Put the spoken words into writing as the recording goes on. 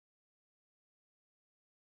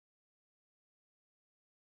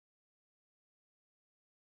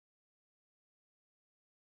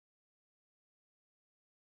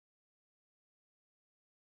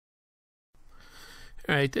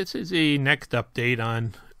Alright, this is the next update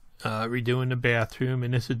on redoing the bathroom,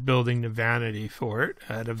 and this is building the vanity for it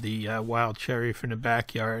out of the wild cherry from the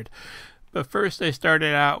backyard. But first I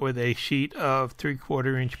started out with a sheet of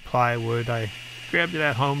 3/4 inch plywood. I grabbed it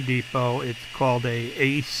at Home Depot. It's called a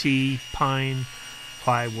AC pine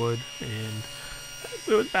plywood, and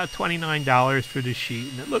it was about $29 for the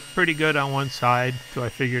sheet, and it looked pretty good on one side, so I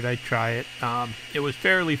figured I'd try it. It was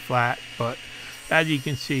fairly flat, but as you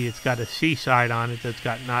can see, it's got a C side on it that's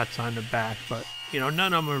got knots on the back, but you know,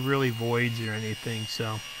 none of them are really voids or anything,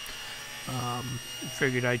 so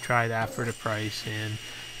figured I'd try that for the price. And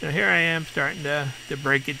you know, here I am starting to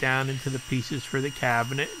break it down into the pieces for the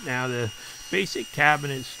cabinet. Now the basic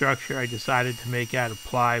cabinet structure I decided to make out of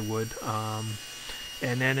plywood,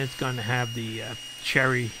 and then it's going to have the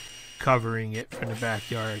cherry covering it from the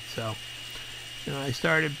backyard. So you know, I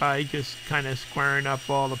started by just kind of squaring up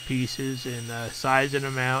all the pieces and sizing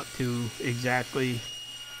them out to exactly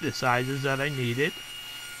the sizes that I needed.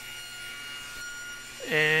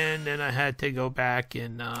 And then I had to go back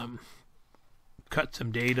and cut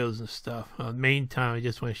some dados and stuff. In the meantime, I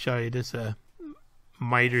just want to show you this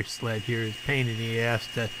miter sled here is a pain in the ass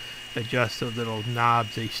to adjust those little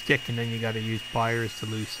knobs. They stick and then you got to use pliers to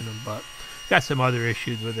loosen them. But got some other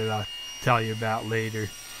issues with it I'll tell you about later.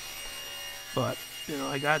 But you know,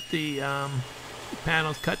 I got the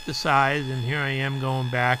panels cut to size, and here I am going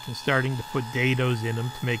back and starting to put dados in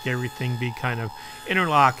them to make everything be kind of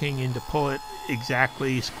interlocking and to pull it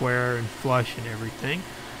exactly square and flush and everything.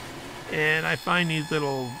 And I find these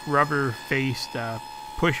little rubber faced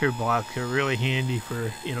pusher blocks are really handy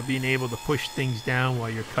for, you know, being able to push things down while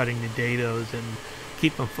you're cutting the dados and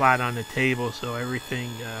keep them flat on the table, so everything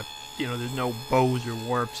you know, there's no bows or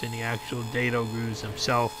warps in the actual dado grooves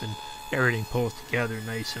themselves, and everything pulls together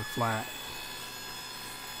nice and flat.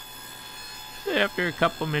 So after a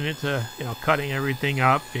couple minutes of you know, cutting everything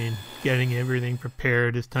up and getting everything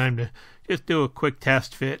prepared, it's time to just do a quick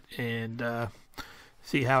test fit and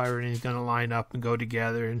see how everything's going to line up and go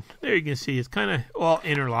together. And there you can see it's kind of all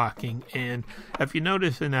interlocking. And if you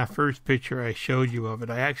notice in that first picture I showed you of it,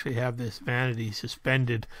 I actually have this vanity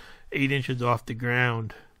suspended 8 inches off the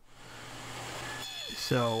ground.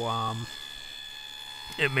 So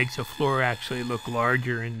it makes the floor actually look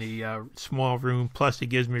larger in the small room. Plus, it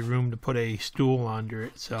gives me room to put a stool under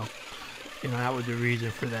it. So, you know, that was the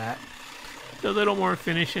reason for that. So a little more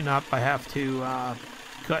finishing up. I have to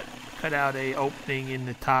cut out a opening in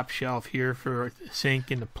the top shelf here for the sink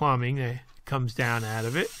and the plumbing that comes down out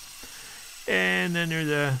of it. And then there's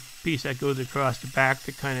a piece that goes across the back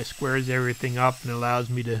that kind of squares everything up and allows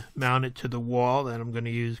me to mount it to the wall. And I'm going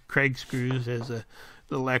to use Craig screws as a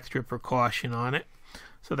little extra precaution on it.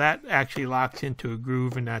 So that actually locks into a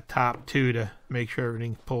groove in that top too to make sure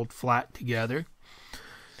everything's pulled flat together.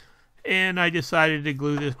 And I decided to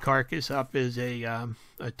glue this carcass up as a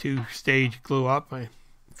two-stage glue up. I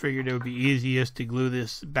figured it would be easiest to glue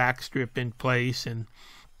this back strip in place and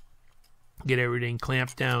get everything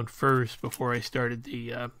clamped down first before I started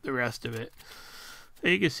the rest of it. So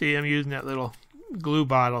you can see I'm using that little glue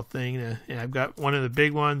bottle thing, and I've got one of the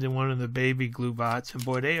big ones and one of the baby glue bots, and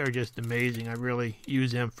boy, they are just amazing. I really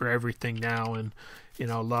use them for everything now, and you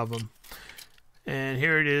know, love them. And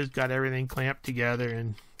here it is, got everything clamped together.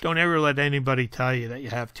 And don't ever let anybody tell you that you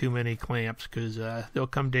have too many clamps, because there'll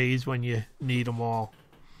come days when you need them all.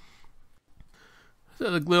 So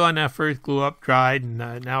the glue on that first glue up dried,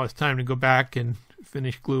 and now it's time to go back and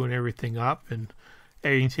finish gluing everything up. And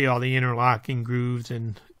there you can see all the interlocking grooves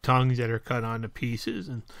and tongues that are cut onto pieces,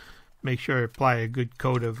 and make sure I apply a good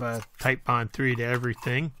coat of Type Bond 3 to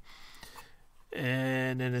everything.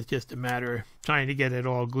 And then it's just a matter of trying to get it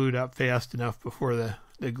all glued up fast enough before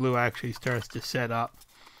the glue actually starts to set up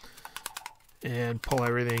and pull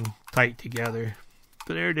everything tight together.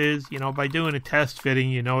 So there it is. You know, by doing a test fitting,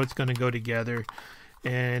 you know it's going to go together.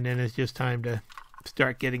 And then it's just time to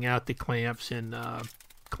start getting out the clamps and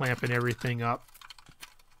clamping everything up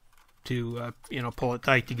to you know, pull it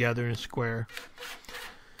tight together and square.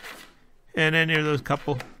 And then there are those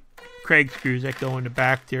couple Craig screws that go in the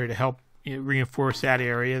back there to help, you know, reinforce that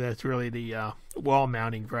area. That's really the wall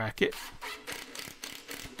mounting bracket.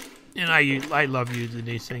 And I love using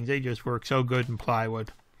these things. They just work so good in plywood.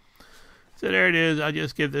 So there it is. I'll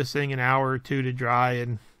just give this thing an hour or two to dry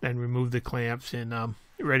and then remove the clamps, and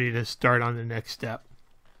ready to start on the next step.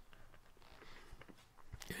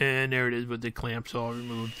 And there it is with the clamps all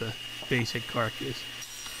removed, the basic carcass.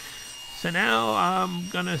 So now I'm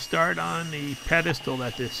going to start on the pedestal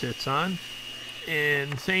that this sits on.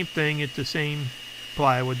 And same thing, it's the same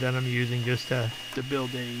plywood that I'm using just to build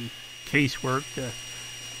a casework to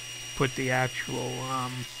put the actual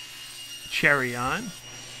cherry on.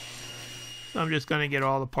 So I'm just going to get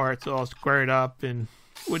all the parts all squared up, and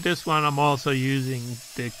with this one I'm also using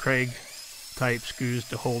the Craig type screws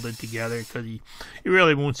to hold it together, because you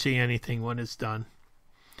really won't see anything when it's done.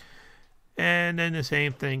 And then the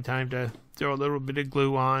same thing, time to throw a little bit of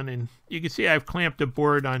glue on, and you can see I've clamped a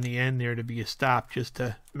board on the end there to be a stop, just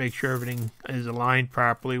to make sure everything is aligned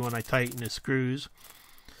properly when I tighten the screws.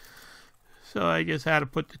 So I just had to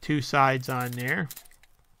put the two sides on there,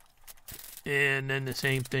 and then the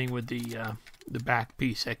same thing with the back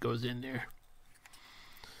piece that goes in there.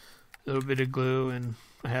 A little bit of glue, and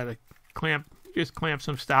I had to clamp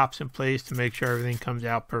some stops in place to make sure everything comes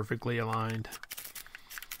out perfectly aligned.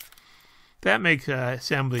 That makes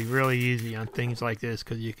assembly really easy on things like this,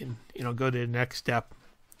 because you can, go to the next step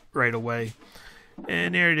right away.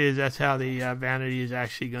 And there it is. That's how the vanity is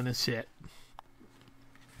actually going to sit.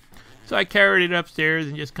 So I carried it upstairs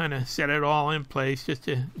and just kind of set it all in place, just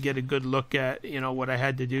to get a good look at, what I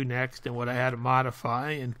had to do next and what I had to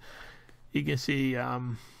modify. And you can see,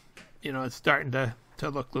 it's starting to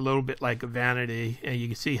look a little bit like a vanity, and you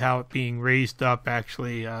can see how it being raised up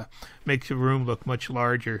actually makes the room look much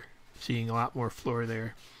larger, seeing a lot more floor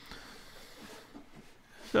there.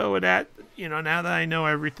 So with that, now that I know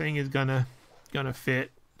everything is gonna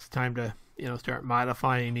fit, it's time to start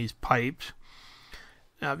modifying these pipes.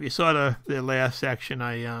 Now, if you saw the last section,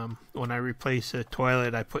 when I replaced the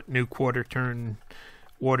toilet, I put new quarter turn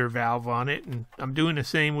water valve on it, and I'm doing the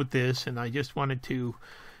same with this. And I just wanted to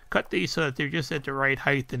cut these so that they're just at the right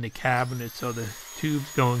height in the cabinet, so the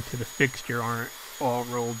tubes going to the fixture aren't all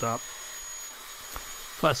rolled up.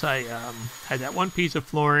 Plus, I had that one piece of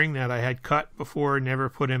flooring that I had cut before, never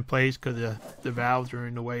put in place because the valves were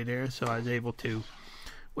in the way there. So I was able to,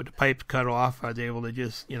 with the pipes cut off, I was able to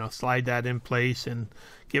just slide that in place and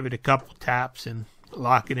give it a couple taps and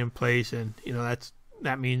lock it in place. And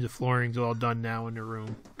that means the flooring's all done now in the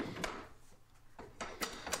room.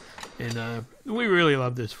 And we really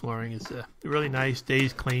love this flooring. It's really nice,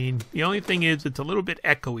 stays clean. The only thing is it's a little bit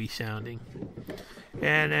echoey sounding.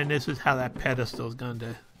 And this is how that pedestal is going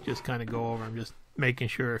to just kind of go over. I'm just making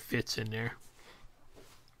sure it fits in there.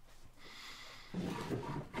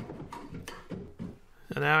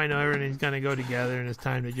 So now I know everything's going to go together, and it's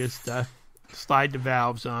time to just slide the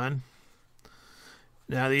valves on.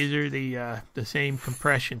 Now these are the same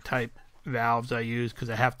compression type valves I use, because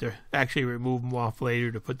I have to actually remove them off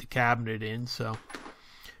later to put the cabinet in. So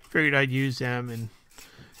figured I'd use them, and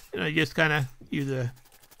just kind of use a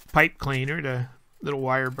pipe cleaner, the little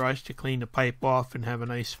wire brush, to clean the pipe off and have a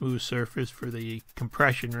nice smooth surface for the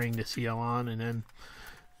compression ring to seal on, and then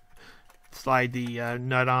slide the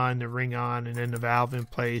nut on, the ring on, and then the valve in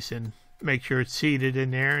place, and make sure it's seated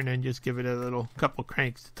in there, and then just give it a little couple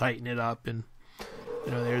cranks to tighten it up, and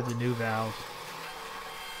there's the new valve.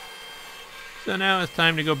 So now it's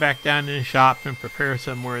time to go back down to the shop and prepare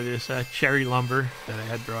some more of this cherry lumber that I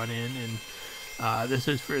had brought in, and this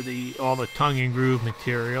is for all the tongue and groove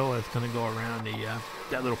material that's going to go around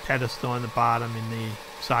that little pedestal on the bottom and the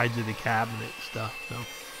sides of the cabinet stuff. So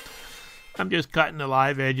I'm just cutting the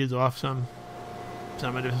live edges off some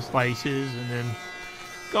of the slices, and then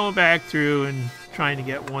going back through and trying to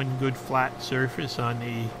get one good flat surface on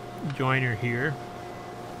the joiner here.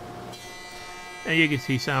 And you can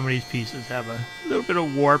see some of these pieces have a little bit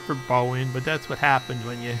of warp or bowing, but that's what happens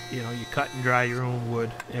when you cut and dry your own wood.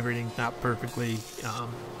 Everything's not perfectly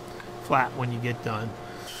flat when you get done.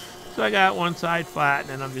 So I got one side flat, and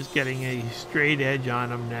then I'm just getting a straight edge on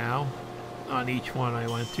them now. On each one I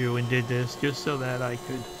went through and did this just so that I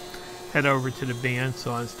could head over to the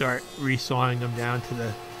bandsaw and start resawing them down to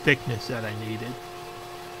the thickness that I needed.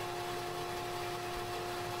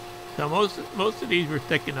 So most of these were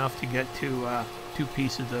thick enough to get to 2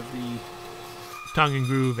 pieces of the tongue and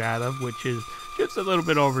groove out of, which is just a little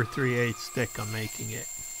bit over 3/8 thick. I'm making it.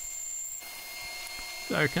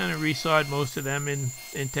 So I kind of resawed most of them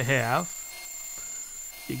into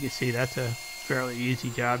half. You can see that's a fairly easy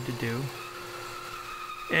job to do.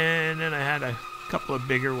 And then I had a couple of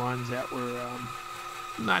bigger ones that were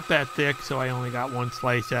not that thick, so I only got one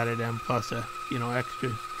slice out of them, plus a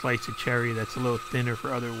extra slice of cherry that's a little thinner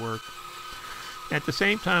for other work. At the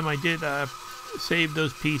same time, I did save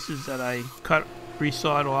those pieces that I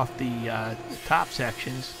resawed off the top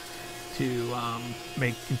sections to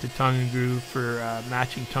make into tongue and groove for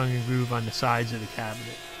matching tongue and groove on the sides of the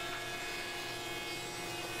cabinet.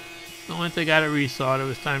 So once I got it resawed, it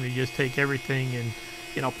was time to just take everything and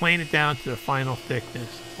plane it down to the final thickness.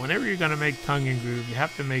 Whenever you're going to make tongue and groove, you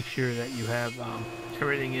have to make sure that you have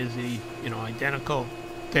everything is the identical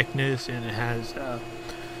thickness, and it has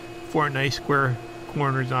 4 nice square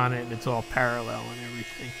corners on it, and it's all parallel and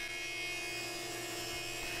everything.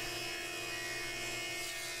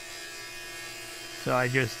 So I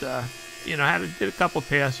just you know, did a couple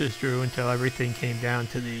passes through until everything came down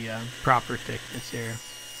to the proper thickness there.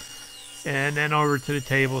 And then over to the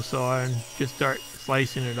table saw and just start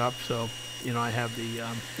slicing it up, so you know I have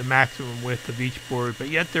the maximum width of each board, but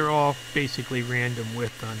yet they're all basically random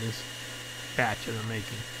width on this batch that I'm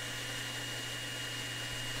making.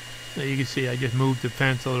 So you can see I just moved the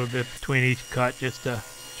fence a little bit between each cut just to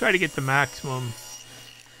try to get the maximum,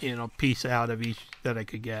 you know, piece out of each that I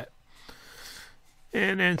could get.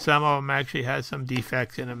 And then some of them actually had some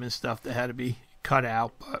defects in them and stuff that had to be cut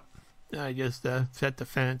out, but I just set the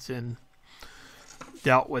fence and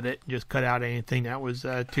dealt with it and just cut out anything that was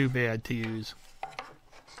too bad to use.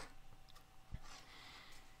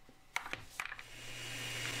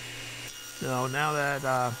 So now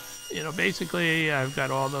that you know, basically I've got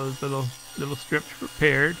all those little strips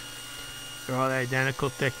prepared. They're all the identical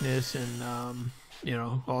thickness and you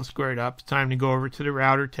know, all squared up. It's time to go over to the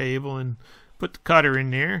router table and put the cutter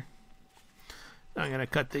in there. I'm gonna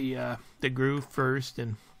cut the groove first,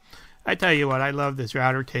 and I tell you what, I love this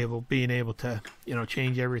router table, being able to, you know,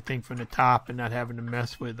 change everything from the top and not having to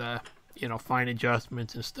mess with, you know, fine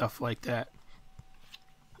adjustments and stuff like that.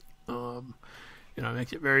 You know, it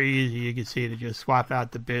makes it very easy. You can see to just swap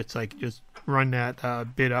out the bits. I can just run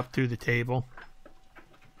that bit up through the table.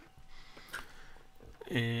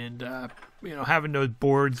 And, you know, having those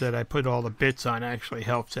boards that I put all the bits on actually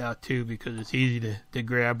helps out too, because it's easy to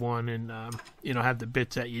grab one and, you know, have the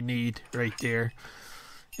bits that you need right there.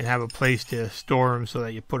 And have a place to store them so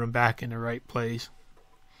that you put them back in the right place.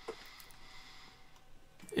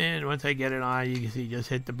 And once I get it on, you can see just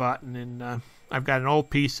hit the button, and I've got an old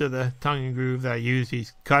piece of the tongue and groove that I use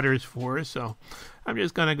these cutters for, so I'm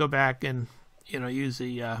just going to go back and, you know, use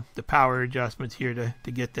the power adjustments here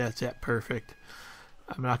to get that set perfect.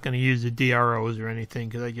 I'm not going to use the DROs or anything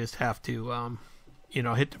because I just have to, you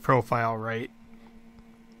know, hit the profile right.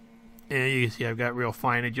 And you can see I've got real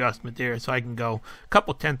fine adjustment there, so I can go a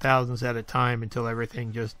couple 10,000ths at a time until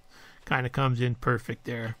everything just kind of comes in perfect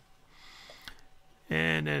there.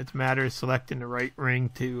 And then it's a matter of selecting the right ring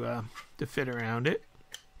to fit around it.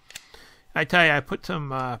 I tell you, I put some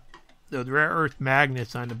those rare earth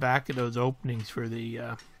magnets on the back of those openings for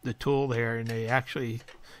the tool there, and they actually,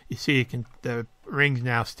 you see, the rings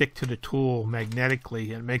now stick to the tool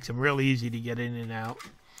magnetically, and it makes them real easy to get in and out.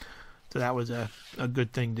 So that was a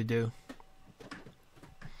good thing to do.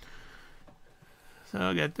 So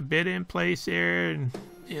I got the bit in place there, and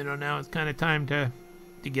you know, now it's kind of time to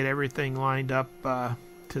get everything lined up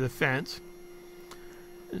to the fence.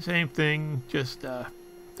 The same thing, just I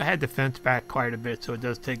had the fence back quite a bit, so it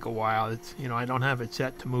does take a while. It's, you know, I don't have it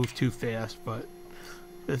set to move too fast, but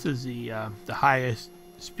this is the highest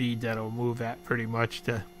speed that it'll move at pretty much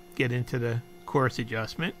to get into the course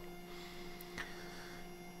adjustment.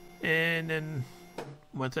 And then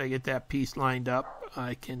once I get that piece lined up,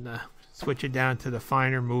 I can switch it down to the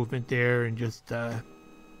finer movement there and just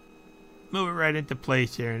move it right into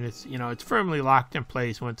place here. And it's, you know, it's firmly locked in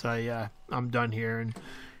place once I'm done here and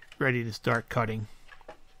ready to start cutting.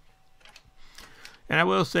 And I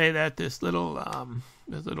will say that this little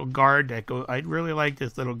guard that I really like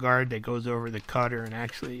this little guard that goes over the cutter and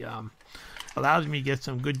actually allows me to get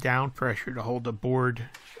some good down pressure to hold the board,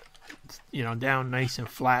 you know, down nice and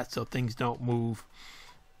flat so things don't move.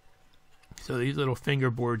 So these little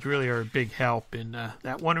fingerboards really are a big help, and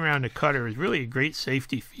that one around the cutter is really a great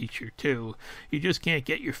safety feature too. You just can't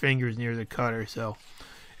get your fingers near the cutter, so,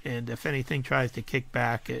 and if anything tries to kick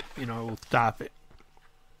back, it, you know, will stop it.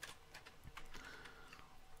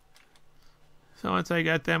 So once I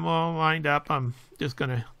got them all lined up, I'm just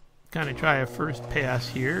gonna kind of try a first pass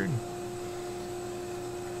here and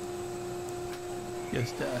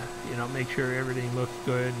just you know, make sure everything looks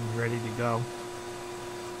good and ready to go.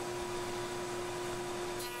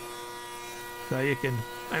 So you can,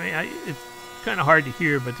 I mean, it's kind of hard to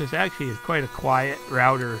hear, but this actually is quite a quiet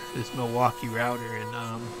router, this Milwaukee router,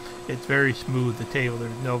 and it's very smooth, the table.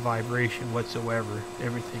 There's no vibration whatsoever.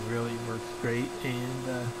 Everything really works great,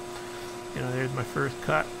 and you know, there's my first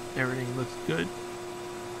cut. Everything looks good.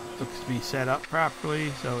 Looks to be set up properly,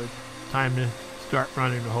 so it's time to start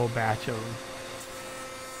running the whole batch of them.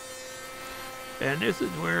 And this is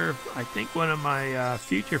where I think one of my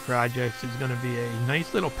future projects is going to be a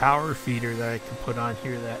nice little power feeder that I can put on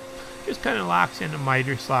here that just kind of locks in the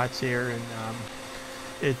miter slots there, and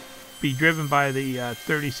it be driven by the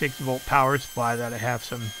 36 volt power supply that I have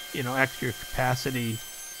some, you know, extra capacity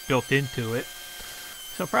built into it.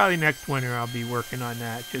 So probably next winter I'll be working on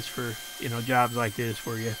that, just for, you know, jobs like this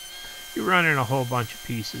where you're running a whole bunch of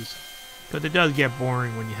pieces, because it does get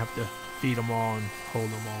boring when you have to feed them all and hold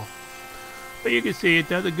them all. But you can see it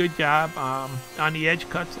does a good job. On the edge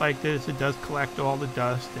cuts like this, it does collect all the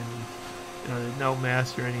dust, and there's no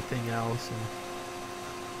mess or anything else. And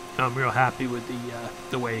I'm real happy with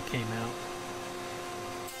the way it came out.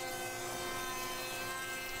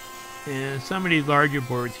 And some of these larger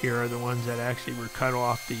boards here are the ones that actually were cut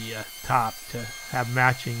off the top to have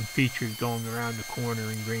matching features going around the corner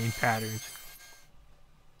and grain patterns.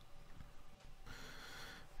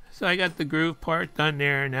 So I got the groove part done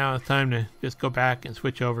there, and now it's time to just go back and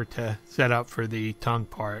switch over to set up for the tongue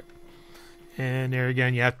part. And there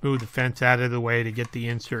again, you have to move the fence out of the way to get the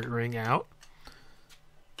insert ring out.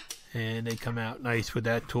 And they come out nice with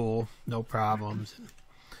that tool, no problems.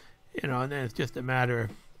 And, and then it's just a matter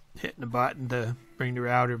of hitting the button to bring the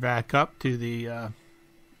router back up to the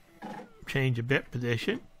change of bit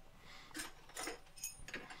position.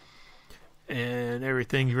 And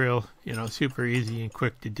everything's real, super easy and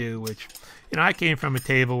quick to do, which, I came from a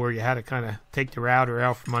table where you had to kind of take the router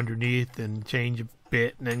out from underneath and change a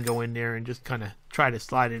bit and then go in there and just kind of try to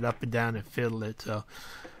slide it up and down and fiddle it. So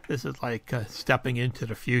this is like stepping into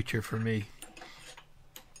the future for me.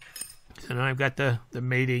 So now I've got the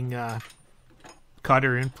mating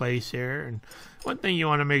cutter in place here, and one thing you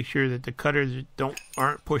want to make sure that the cutters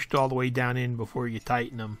aren't pushed all the way down in before you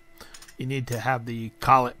tighten them. You need to have the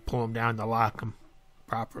collet pull them down to lock them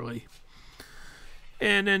properly.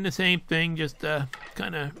 And then the same thing, just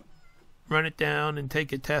kind of run it down and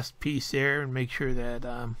take a test piece there and make sure that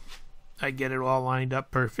I get it all lined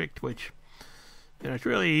up perfect, which it's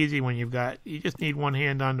really easy when you just need one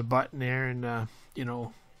hand on the button there and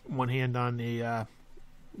one hand on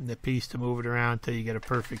the piece to move it around until you get a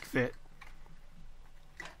perfect fit.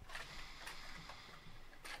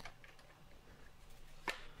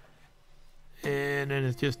 And then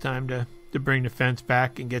it's just time to bring the fence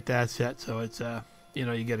back and get that set so it's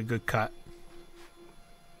you get a good cut.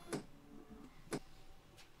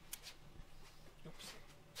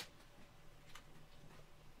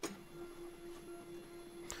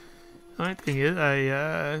 The only thing is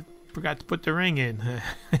I forgot to put the ring in.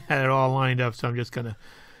 I had it all lined up, so I'm just gonna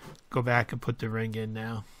go back and put the ring in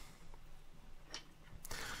now.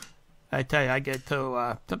 I tell you, I get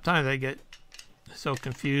so sometimes I get so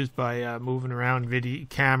confused by moving around video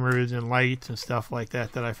cameras and lights and stuff like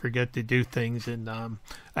that I forget to do things, and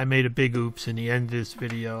I made a big oops in the end of this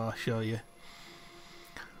video. I'll show you.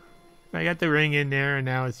 I got the ring in there, and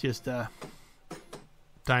now it's just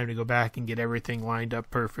time to go back and get everything lined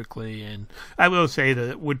up perfectly. And I will say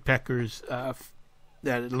that woodpeckers, that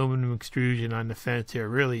aluminum extrusion on the fence here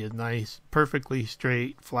really is nice, perfectly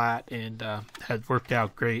straight, flat, and has worked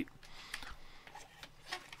out great.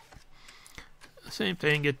 Same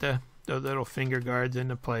thing, get those little finger guards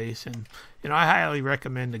into place, and I highly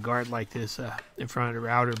recommend a guard like this in front of the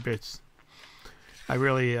router bits. I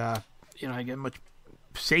really I get much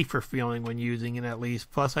safer feeling when using it, at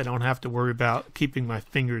least. Plus I don't have to worry about keeping my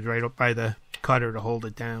fingers right up by the cutter to hold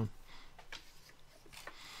it down.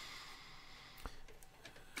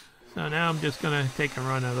 So now I'm just gonna take and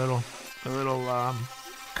run a little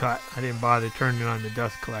cut. I didn't bother turning on the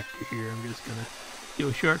dust collector here. I'm just gonna do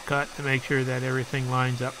a shortcut to make sure that everything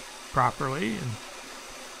lines up properly and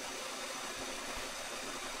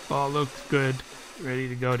all looks good, ready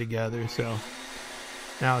to go together. So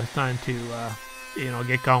now it's time to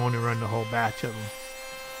get going and run the whole batch of them.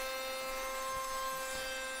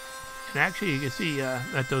 And actually you can see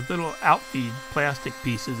that those little outfeed plastic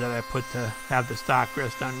pieces that I put to have the stock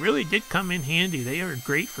rest on really did come in handy. They are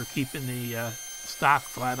great for keeping the stock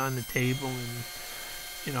flat on the table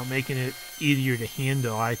and making it easier to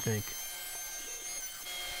handle, I think.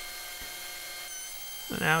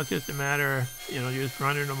 So now it's just a matter of, just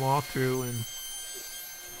running them all through, and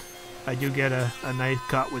I do get a nice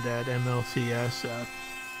cut with that MLCS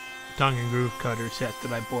tongue and groove cutter set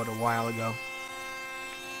that I bought a while ago.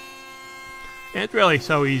 And it's really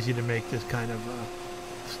so easy to make this kind of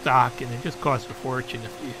stock, and it just costs a fortune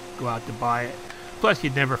if you go out to buy it. Plus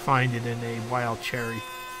you'd never find it in a wild cherry.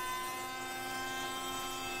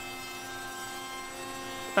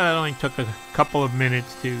 It only took a couple of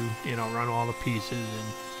minutes to, run all the pieces,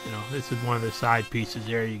 and, this is one of the side pieces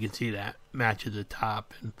there. You can see that matches the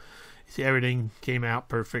top, and you see everything came out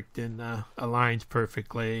perfect and aligns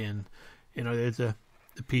perfectly, and, there's the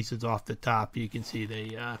pieces off the top. You can see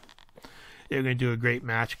they're going to do a great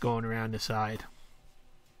match going around the side.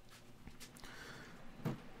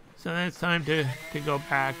 So then it's time to go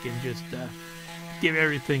back and just give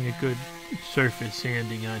everything a good surface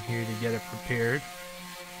sanding on here to get it prepared.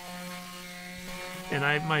 And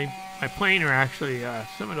my planer actually,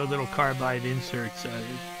 some of those little carbide inserts, a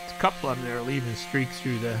couple of them that are leaving streaks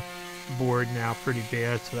through the board now pretty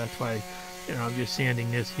bad, so that's why I'm just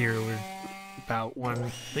sanding this here with about I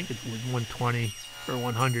think it's with 120 or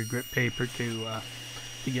 100 grit paper to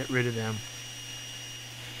get rid of them.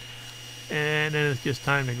 And then it's just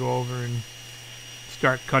time to go over and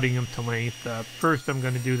start cutting them to length. First I'm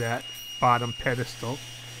going to do that bottom pedestal.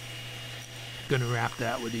 Going to wrap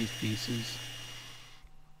that with these pieces.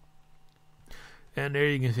 And there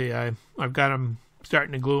you can see I've got them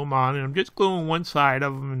starting to glue them on, and I'm just gluing one side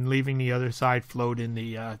of them and leaving the other side float in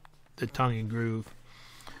the tongue and groove.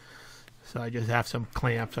 So I just have some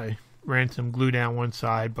clamps. I ran some glue down one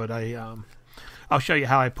side, but I'll show you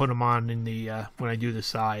how I put them on in the when I do the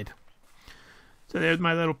side. So there's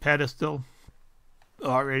my little pedestal,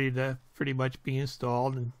 all ready to pretty much be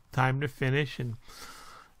installed and time to finish. And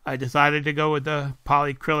I decided to go with the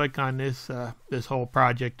polyacrylic on this whole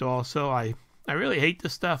project also. I really hate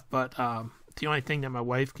this stuff, but it's the only thing that my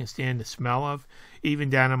wife can stand the smell of. Even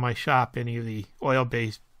down in my shop, any of the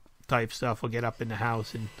oil-based type stuff will get up in the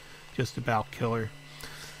house and just about kill her.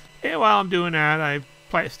 And while I'm doing that,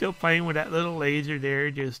 I'm still playing with that little laser there,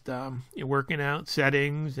 just working out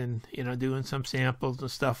settings and doing some samples and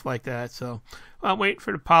stuff like that. So while I'm waiting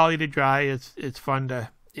for the poly to dry, it's fun to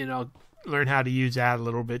learn how to use that a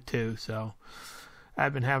little bit too. So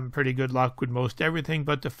I've been having pretty good luck with most everything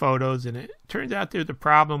but the photos, and it turns out there's a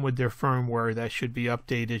problem with their firmware that should be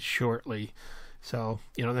updated shortly. So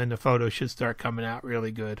then the photos should start coming out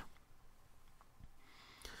really good.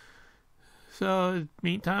 So in the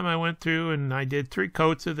meantime, I went through and I did 3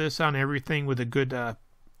 coats of this on everything with a good,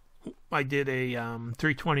 I did a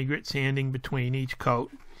 320 grit sanding between each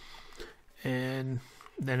coat. And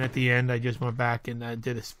then at the end, I just went back and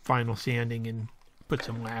did a final sanding and put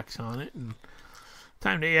some wax on it. And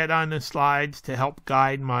time to add on the slides to help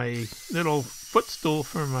guide my little footstool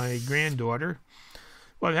for my granddaughter.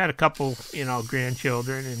 Well, I've had a couple,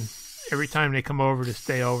 grandchildren, and every time they come over to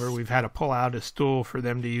stay over, we've had to pull out a stool for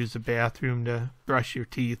them to use the bathroom to brush your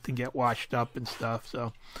teeth and get washed up and stuff.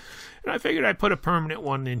 So, and I figured I'd put a permanent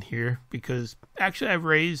one in here because actually I've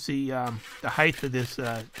raised the height of this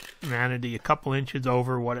Vanity a couple inches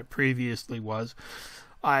over what it previously was.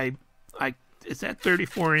 It's at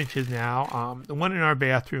 34 inches now. The one in our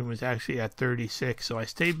bathroom was actually at 36, so I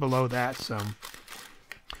stayed below that some.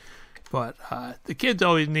 But the kids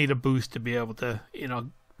always need a boost to be able to,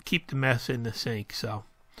 keep the mess in the sink. So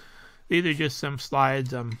these are just some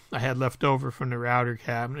slides I had left over from the router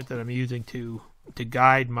cabinet that I'm using to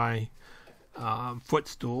guide my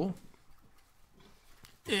footstool.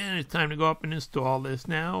 And it's time to go up and install this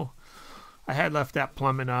now. I had left that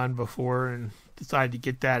plumbing on before and decided to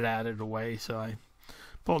get that out of the way, so I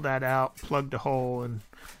pulled that out, plugged the hole, and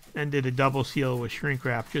then did a double seal with shrink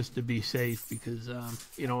wrap just to be safe, because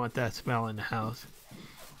you don't want that smell in the house.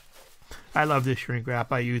 I love this shrink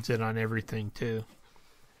wrap. I use it on everything too.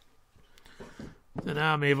 So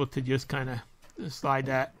now I'm able to just kind of slide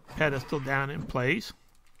that pedestal down in place.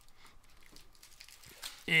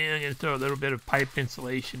 And I'm going to throw a little bit of pipe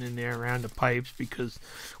insulation in there around the pipes, because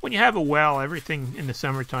when you have a well, everything in the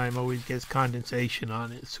summertime always gets condensation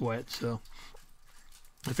on it, sweat. So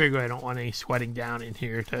I figure I don't want any sweating down in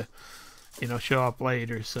here to, show up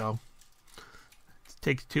later. So it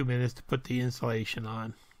takes 2 minutes to put the insulation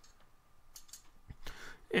on.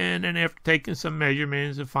 And then after taking some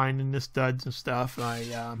measurements and finding the studs and stuff,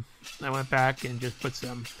 I went back and just put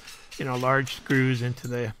some, large screws into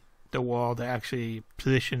the wall to actually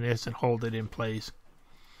position this and hold it in place.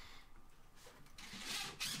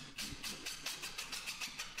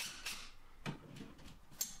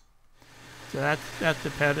 So that's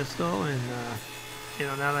the pedestal, and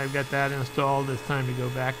now that I've got that installed, it's time to go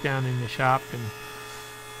back down in the shop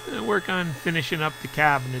and work on finishing up the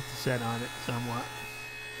cabinet to set on it somewhat.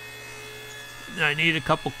 I need a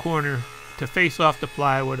couple corner to face off the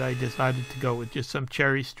plywood. I decided to go with just some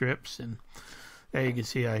cherry strips, and there you can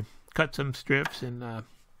see I cut some strips and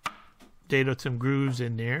dadoed some grooves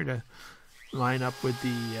in there to line up with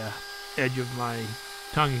the edge of my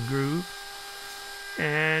tongue and groove.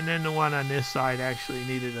 And then the one on this side actually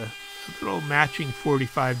needed a little matching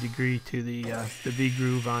 45 degree to the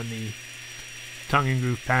V-groove on the tongue and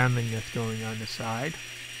groove paneling that's going on the side.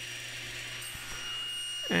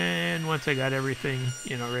 And once I got everything,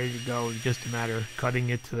 ready to go, it's just a matter of cutting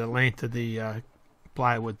it to the length of the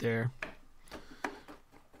plywood there.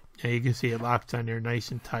 And you can see it locks on there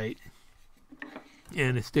nice and tight.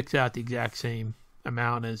 And it sticks out the exact same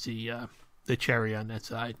amount as the cherry on that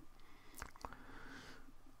side.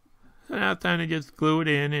 So now it's time to just glue it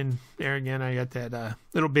in, and there again I got that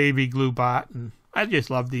little baby glue bot, and I just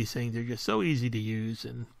love these things. They're just so easy to use,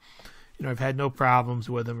 and I've had no problems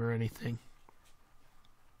with them or anything.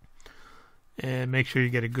 And make sure you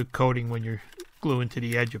get a good coating when you're gluing to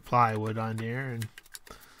the edge of plywood on there, and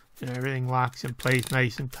everything locks in place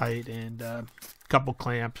nice and tight, and a couple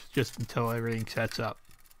clamps just until everything sets up.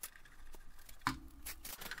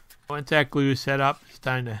 Once that glue is set up, it's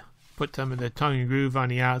time to put some of the tongue and groove on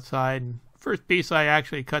the outside. And first piece, I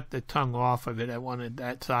actually cut the tongue off of it. I wanted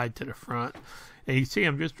that side to the front. And you see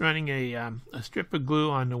I'm just running a strip of glue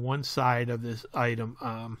on the one side of this item.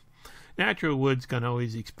 Natural wood's going to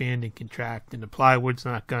always expand and contract, and the plywood's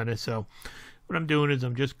not going to. So what I'm doing is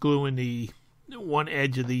I'm just gluing the one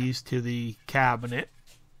edge of these to the cabinet.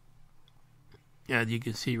 As you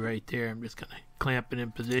can see right there, I'm just going to clamp it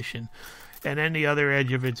in position. And then the other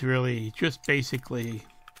edge of it's really just basically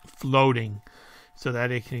floating so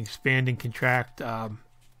that it can expand and contract.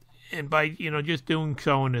 And by, just doing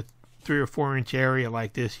so in a 3 or 4 inch area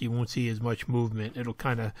like this, you won't see as much movement. It'll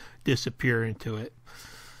kind of disappear into it.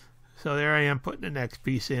 So there I am putting the next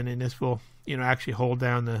piece in, and this will, actually hold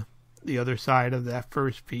down the other side of that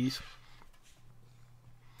first piece.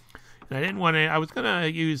 And I didn't want to, I was going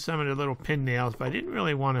to use some of the little pin nails, but I didn't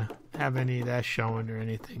really want to have any of that showing or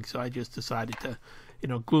anything. So I just decided to,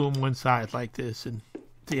 glue them one side like this and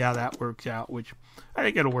see how that works out, which I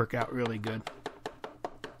think it'll work out really good.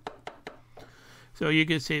 So you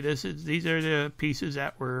can see these are the pieces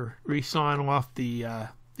that were resawing off the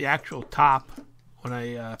actual top when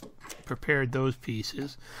I prepared those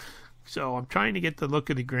pieces. So I'm trying to get the look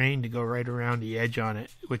of the grain to go right around the edge on it,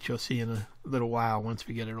 which you'll see in a little while once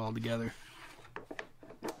we get it all together.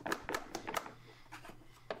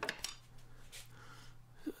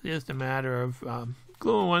 Just a matter of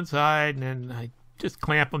gluing one side, and then I just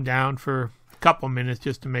clamp them down for a couple minutes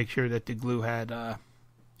just to make sure that the glue had,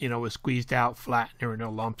 was squeezed out flat and there were no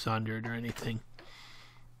lumps under it or anything.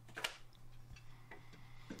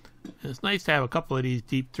 And it's nice to have a couple of these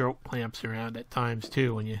deep throat clamps around at times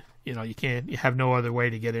too, when you have no other way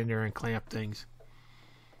to get in there and clamp things.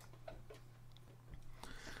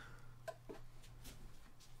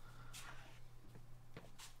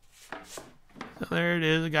 So there it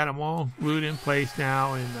is. I got them all glued in place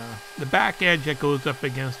now, and the back edge that goes up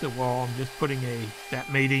against the wall, I'm just putting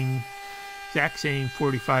that mating exact same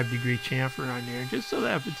 45-degree chamfer on there, just so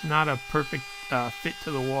that if it's not a perfect fit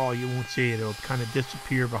to the wall, you won't see it. It'll kind of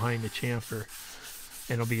disappear behind the chamfer,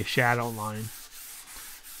 and it'll be a shadow line.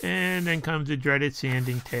 And then comes the dreaded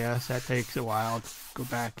sanding task. That takes a while. Go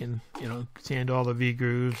back and sand all the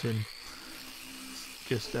V-grooves and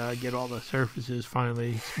just get all the surfaces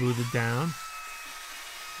finally smoothed down.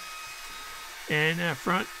 And that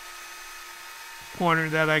front corner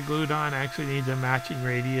that I glued on actually needs a matching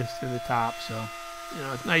radius to the top, so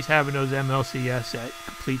it's nice having those MLCS, that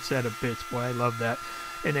complete set of bits. Boy, I love that,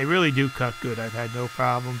 and they really do cut good. I've had no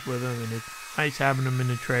problems with them, and it's nice having them in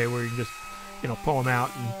the tray where you can just pull them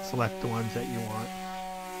out and select the ones that you want.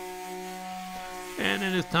 And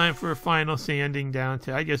then it's time for a final sanding down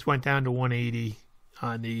to, I just went down to 180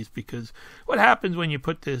 on these, because what happens when you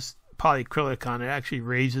put this polyacrylic on, it actually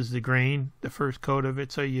raises the grain, the first coat of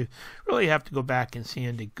it, so you really have to go back and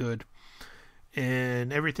sand it good.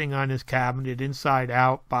 And everything on this cabinet, inside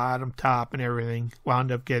out, bottom, top, and everything,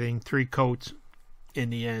 wound up getting 3 coats in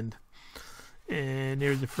the end. And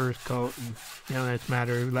there's the first coat, and that's a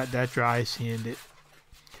matter of let that dry, sand it.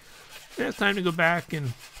 And it's time to go back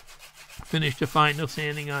and finish the final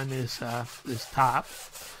sanding on this top.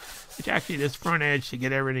 Which actually, this front edge, to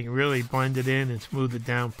get everything really blended in and smoothed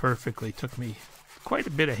down perfectly, took me quite a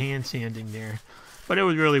bit of hand sanding there. But it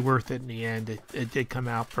was really worth it in the end. It did come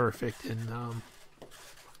out perfect, and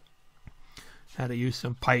had to use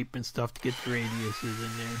some pipe and stuff to get the radiuses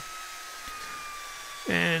in there.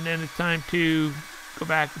 And then it's time to go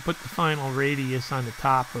back and put the final radius on the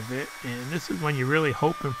top of it. And this is when you really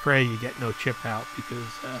hope and pray you get no chip out, because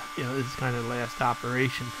this is kind of the last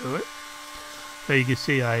operation to it. So you can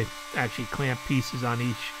see I actually clamp pieces on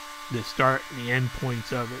the start and the end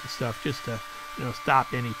points of it and stuff, just to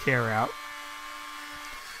stop any tear out.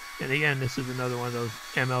 And again, this is another one of those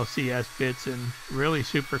MLCS bits, and really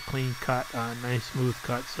super clean cut, nice smooth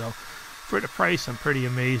cut. So for the price, I'm pretty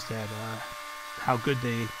amazed at how good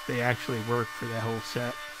they actually work for that whole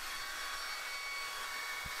set.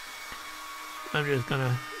 I'm just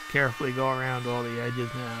gonna carefully go around all the edges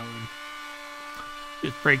now and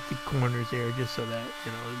just break the corners there, just so that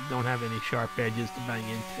don't have any sharp edges to bang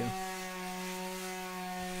into.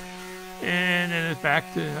 And then it's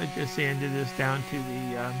back to, I just sanded this down to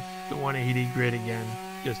the 180 grit again,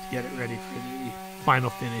 just to get it ready for the final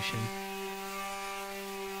finishing.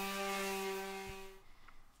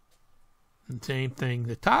 And same thing,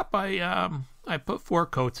 the top I put 4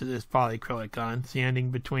 coats of this polyacrylic on, sanding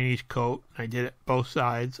between each coat. I did it both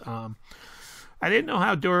sides. I didn't know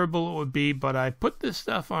how durable it would be, but I put this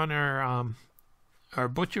stuff on our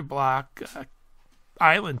butcher block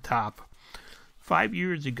island top 5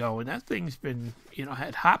 years ago, and that thing's been,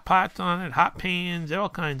 had hot pots on it, hot pans, all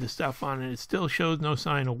kinds of stuff on it. It still shows no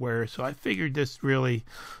sign of wear, so I figured this really,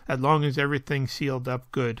 as long as everything's sealed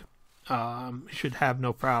up good, should have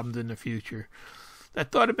no problems in the future. I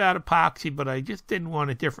thought about epoxy, but I just didn't want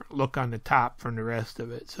a different look on the top from the rest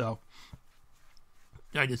of it, so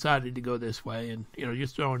I decided to go this way and,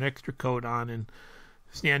 just throw an extra coat on and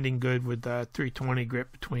standing good with 320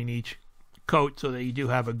 grip between each coat so that you do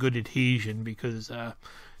have a good adhesion, because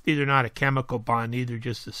these are not a chemical bond, these are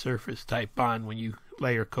just a surface type bond when you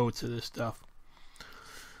layer coats of this stuff.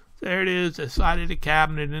 So there it is, the side of the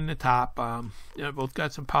cabinet and the top. Both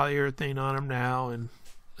got some polyurethane on them now, and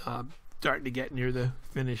starting to get near the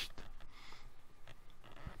finished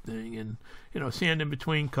thing, and sanding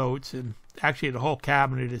between coats, and actually the whole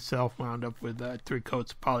cabinet itself wound up with 3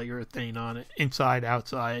 coats of polyurethane on it, inside,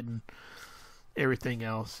 outside, and everything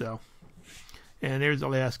else. So, and there's the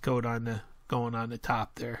last coat going on the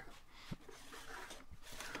top there.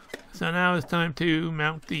 So now it's time to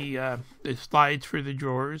mount the slides for the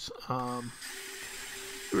drawers.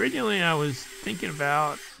 Originally I was thinking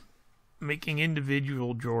about making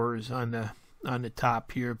individual drawers on the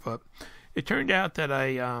top here, but it turned out that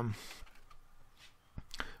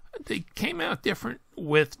they came out different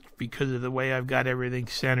width because of the way I've got everything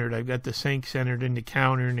centered. I've got the sink centered in the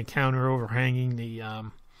counter, and the counter overhanging the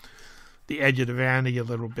edge of the vanity a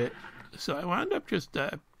little bit. So I wound up just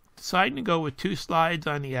deciding to go with 2 slides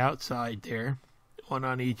on the outside there, one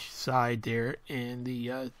on each side there, and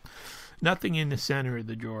the nothing in the center of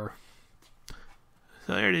the drawer.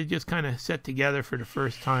 So there they just kind of set together for the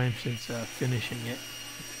first time since finishing it.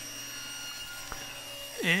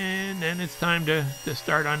 And then it's time to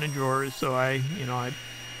start on the drawers. So I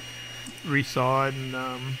resawed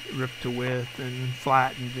and ripped to width and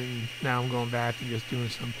flattened, and now I'm going back and just doing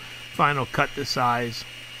some final cut to size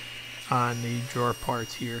on the drawer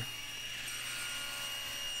parts here.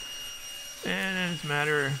 And then it's a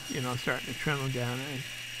matter of, starting to trim them down.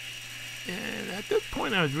 And at this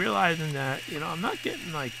point I was realizing that, I'm not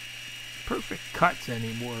getting like perfect cuts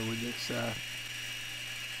anymore with this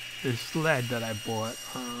sled that I bought.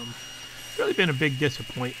 It's really been a big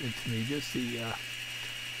disappointment to me. Just the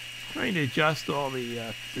trying to adjust all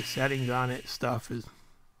the settings on it stuff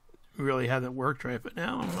really hasn't worked right. But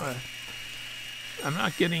now I'm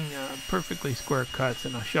not getting perfectly square cuts,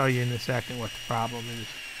 and I'll show you in a second what the problem is.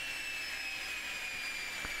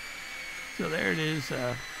 So there it is.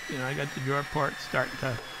 I got the drawer part starting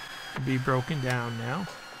to be broken down now.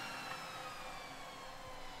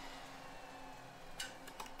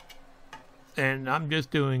 And I'm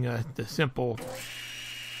just doing the simple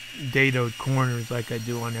dadoed corners like I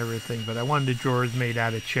do on everything, but I wanted the drawers made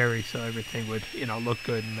out of cherry so everything would, look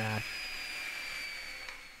good and match.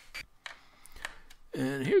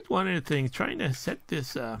 And here's one of the things, trying to set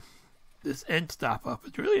this end stop up.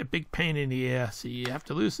 It's really a big pain in the ass. So you have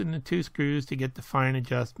to loosen the 2 screws to get the fine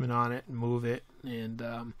adjustment on it and move it. And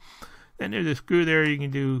then there's a screw there you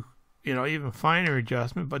can do, even finer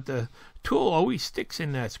adjustment, but the tool always sticks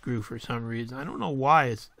in that screw for some reason. I don't know why.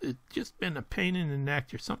 It's just been a pain in the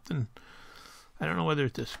neck or something. I don't know whether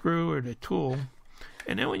it's the screw or the tool.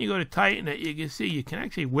 And then when you go to tighten it, you can see you can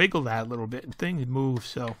actually wiggle that a little bit and things move.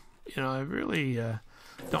 So, I really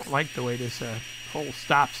don't like the way this whole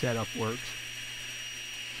stop setup works.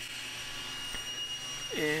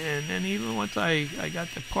 And then even once I got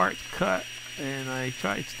the parts cut and I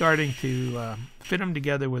tried starting to fit them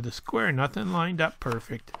together with a square, nothing lined up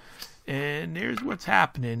perfect. And there's what's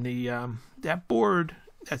happening. That board,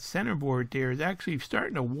 that center board there, is actually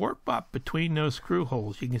starting to warp up between those screw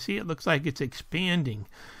holes. You can see it looks like it's expanding.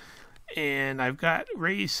 And I've got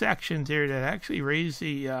raised sections there that actually raise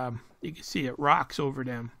the, you can see it rocks over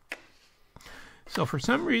them. So for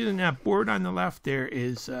some reason that board on the left there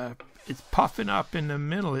is it's puffing up in the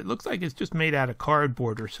middle. It looks like it's just made out of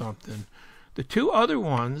cardboard or something. The 2 other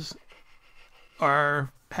ones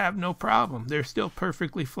have no problem. They're still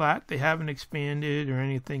perfectly flat. They haven't expanded or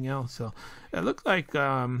anything else. So it looks like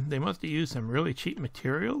they must have used some really cheap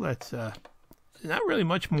material. That's not really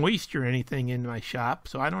much moisture or anything in my shop.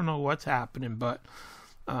 So I don't know what's happening, but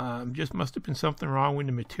just must have been something wrong with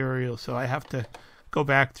the material. So I have to go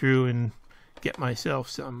back through and get myself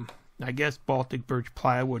some, I guess, Baltic birch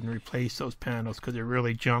plywood and replace those panels because they're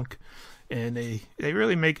really junk. And they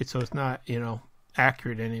really make it so it's not,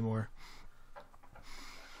 accurate anymore.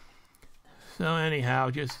 So anyhow,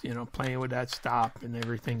 just, playing with that stop and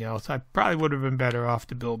everything else. I probably would have been better off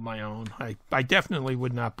to build my own. I definitely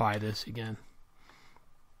would not buy this again.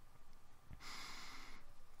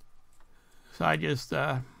 So I just,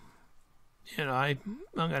 I'm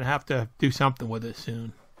going to have to do something with it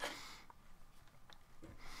soon.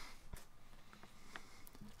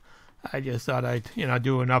 I just thought I'd,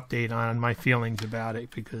 do an update on my feelings about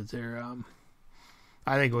it, because they're,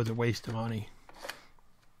 I think it was a waste of money.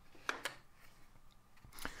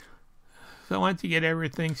 So once you get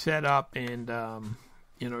everything set up and,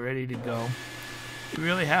 ready to go, you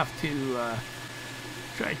really have to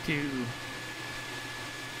try to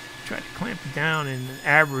clamp it down and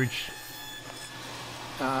average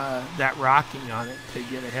that rocking on it to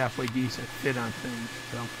get a halfway decent fit on things.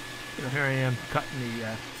 So, here I am cutting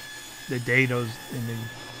the dados and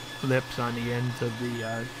the lips on the ends of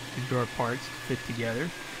the drawer parts to fit together.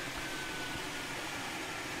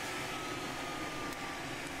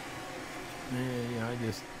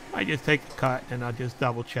 And, I just take a cut and I'll just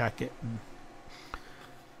double check it. And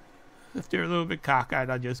if they're a little bit cockeyed,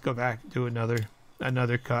 I'll just go back and do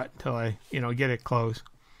another cut until I get it close.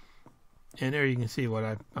 And there you can see what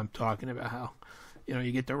I'm talking about. How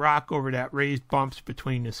you get the rock over that raised bumps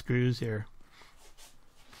between the screws here.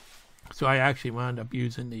 So I actually wound up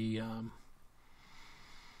using the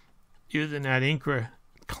using that Incra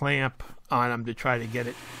clamp on them to try to get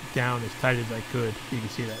it down as tight as I could. You can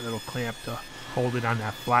see that little clamp to hold it on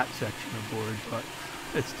that flat section of board, but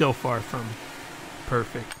it's still far from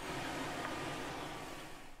perfect.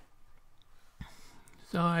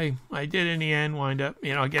 So I did in the end wind up,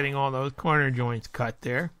 getting all those corner joints cut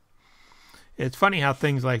there. It's funny how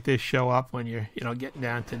things like this show up when you're, getting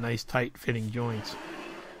down to nice tight fitting joints.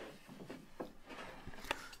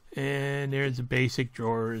 And there's the basic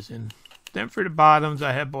drawers. And then for the bottoms,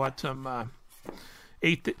 I had bought some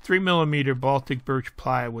 3mm Baltic birch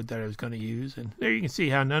plywood that I was going to use. And there you can see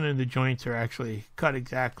how none of the joints are actually cut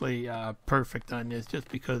exactly perfect on this, just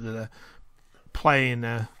because of the play in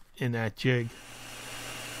that jig,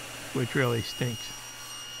 which really stinks.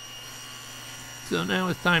 So now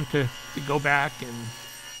it's time to go back and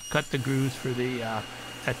cut the grooves for the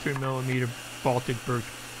that 3mm Baltic birch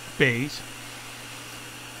base.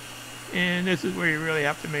 And this is where you really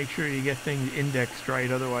have to make sure you get things indexed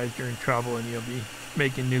right, otherwise you're in trouble and you'll be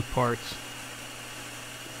making new parts.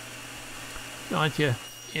 So once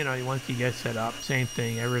you get set up, same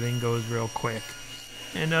thing, everything goes real quick.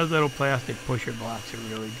 And those little plastic pusher blocks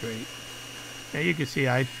are really great. Now you can see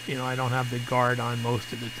I don't have the guard on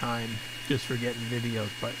most of the time, just for getting videos,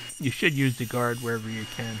 but you should use the guard wherever you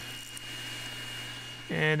can.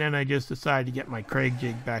 And then I just decided to get my Craig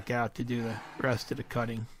jig back out to do the rest of the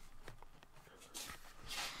cutting.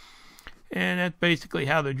 And that's basically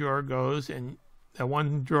how the drawer goes. And the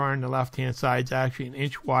one drawer on the left hand side is actually an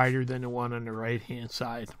inch wider than the one on the right hand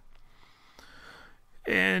side.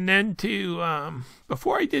 And then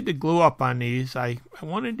before I did the glue up on these, I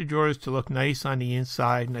wanted the drawers to look nice on the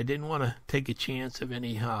inside, and I didn't want to take a chance of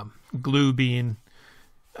any glue being,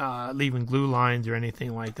 leaving glue lines or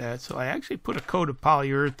anything like that. So I actually put a coat of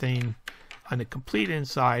polyurethane on the complete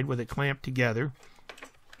inside with it clamped together.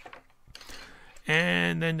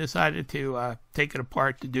 And then decided to take it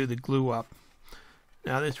apart to do the glue up.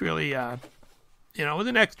 Now this really, it was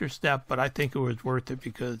an extra step, but I think it was worth it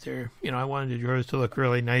because I wanted the drawers to look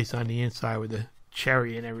really nice on the inside with the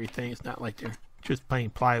cherry and everything. It's not like they're just plain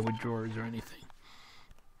plywood drawers or anything.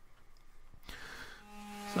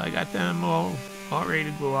 So I got them all ready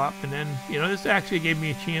to glue up, and then this actually gave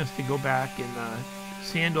me a chance to go back and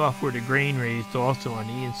sand off where the grain raised also on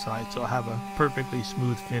the inside, so I'll have a perfectly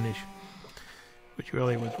smooth finish, which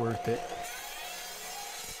really was worth it.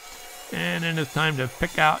 And then it's time to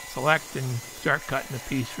pick out, select, and start cutting a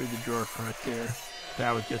piece for the drawer front there.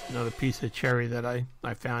 That was just another piece of cherry that I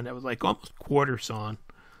found that was like almost quarter sawn.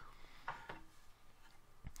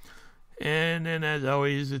 And then as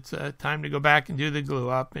always, it's time to go back and do the glue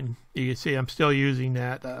up. And you can see I'm still using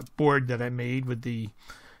that board that I made with the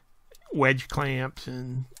wedge clamps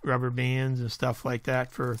and rubber bands and stuff like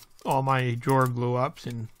that for all my drawer glue ups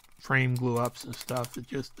and frame glue ups and stuff. It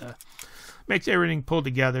just makes everything pull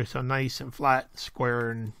together so nice and flat and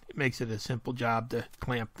square, and it makes it a simple job to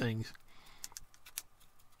clamp things.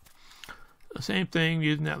 The same thing,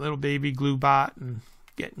 using that little baby glue bot and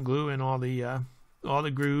getting glue in all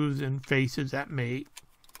the grooves and faces that mate,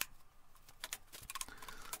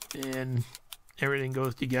 and everything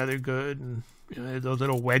goes together good. And those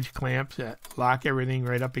little wedge clamps that lock everything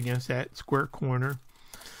right up against that square corner.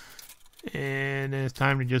 And then it's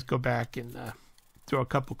time to just go back and throw a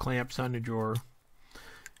couple clamps on the drawer,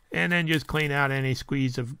 and then just clean out any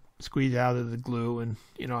squeeze out of the glue. And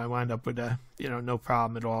I wound up with no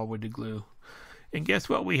problem at all with the glue. And guess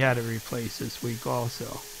what we had to replace this week also?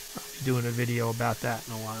 I'll be doing a video about that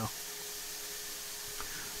in a while.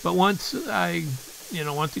 But once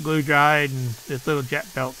once the glue dried and this little jet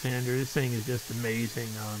belt sander, this thing is just amazing.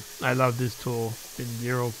 I love this tool. Been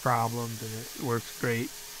zero problems, and it works great.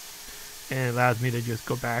 And it allows me to just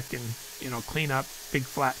go back and clean up big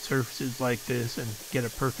flat surfaces like this and get a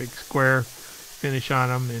perfect square finish on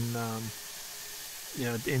them in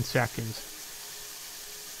seconds.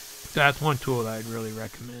 So that's one tool that I'd really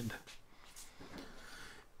recommend.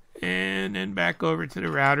 And then back over to the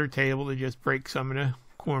router table to just break some of the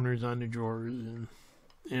corners on the drawers, and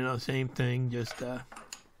same thing, just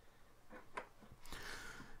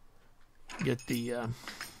get the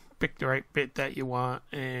pick the right bit that you want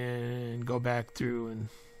and go back through and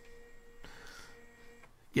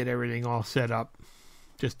get everything all set up,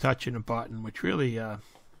 just touching a button, which really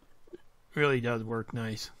does work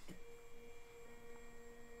nice.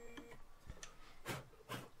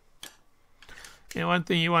 And one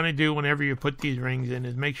thing you want to do whenever you put these rings in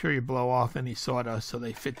is make sure you blow off any sawdust so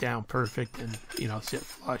they fit down perfect and sit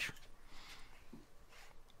flush.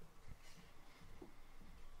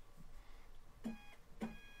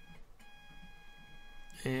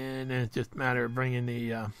 And then it's just a matter of bringing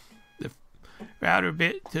the router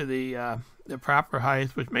bit to the proper height,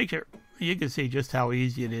 which makes it, you can see just how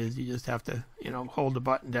easy it is. You just have to hold the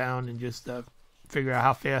button down and just figure out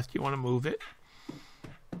how fast you want to move it.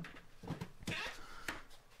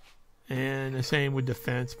 And the same with the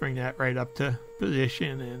fence, bring that right up to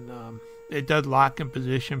position, and it does lock in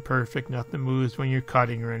position perfect. Nothing moves when you're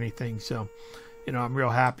cutting or anything, so I'm real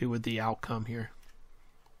happy with the outcome here.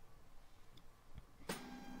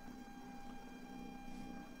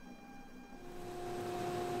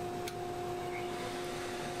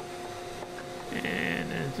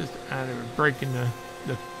 And it's just a matter of breaking the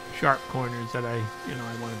sharp corners that I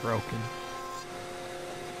want broken.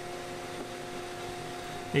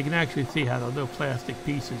 You can actually see how the little plastic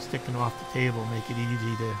pieces sticking off the table make it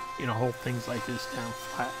easy to, hold things like this down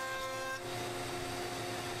flat.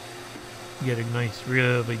 You get a nice,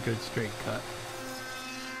 really good straight cut.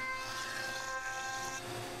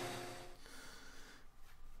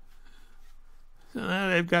 So now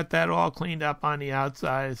they've got that all cleaned up on the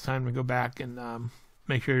outside. It's time to go back and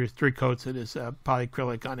make sure there's 3 coats of this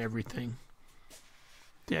polyacrylic on everything.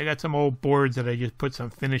 See, I got some old boards that I just put some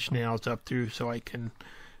finish nails up through so I can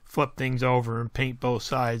flip things over and paint both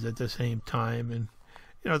sides at the same time. And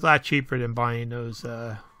it's a lot cheaper than buying those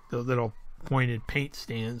little pointed paint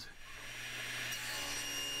stands.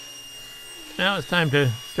 Now it's time to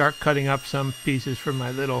start cutting up some pieces from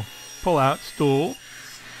my little pull-out stool.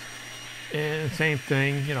 And same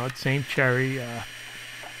thing, it's same cherry.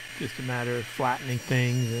 Just a matter of flattening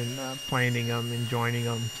things and planing them and joining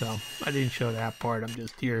them. So I didn't show that part. I'm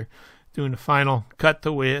just here doing the final cut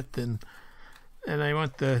to width, and I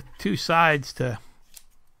want the 2 sides to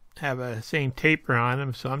have a same taper on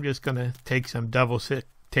them. So I'm just going to take some double thick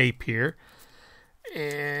tape here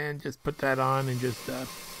and just put that on and just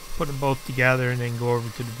put them both together, and then go over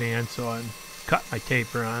to the bandsaw and cut my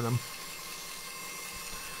taper on them.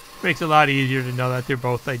 Makes it a lot easier to know that they're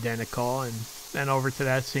both identical, and then over to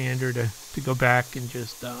that sander to go back and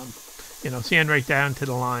just sand right down to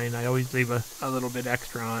the line. I always leave a little bit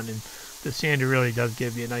extra on, and the sander really does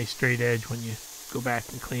give you a nice straight edge when you go back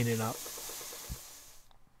and clean it up.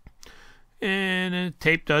 And the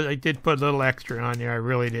tape I did put a little extra on there. I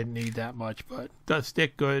really didn't need that much, but it does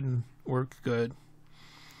stick good and works good.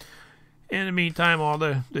 In the meantime, all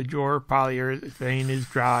the drawer polyurethane is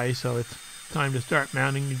dry, so it's time to start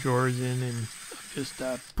mounting the drawers in, and just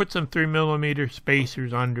put some 3mm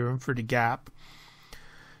spacers under them for the gap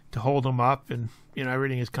to hold them up. And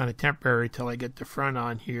everything is kind of temporary till I get the front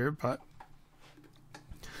on here, but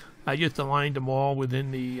I just aligned them all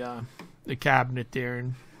within the cabinet there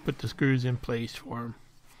and put the screws in place for them.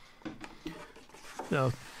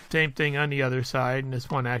 So same thing on the other side, and this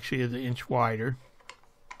one actually is 1 inch wider.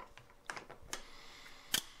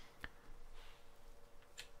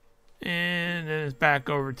 And then it's back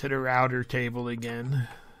over to the router table again.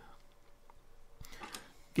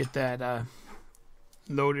 Get that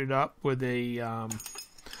loaded up with a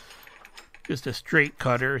just a straight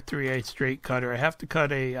cutter, 3/8 straight cutter. I have to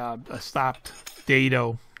cut a stopped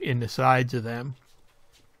dado in the sides of them.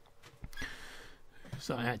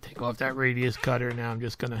 So I had to take off that radius cutter. Now I'm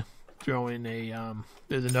just gonna throw in a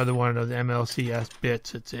there's another one of those MLCS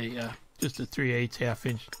bits. It's a just a 3/8 1/2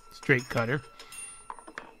 inch straight cutter.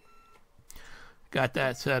 Got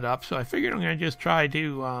that set up, so I figured I'm gonna just try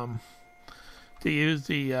to use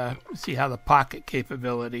the see how the pocket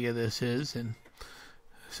capability of this is. And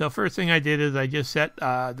so first thing I did is I just set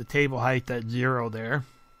the table height at 0 there,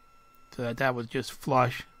 so that was just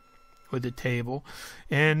flush with the table.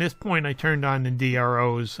 And at this point I turned on the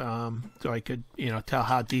DROs so I could, tell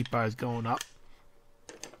how deep I was going up.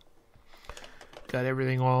 Got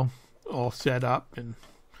everything all set up and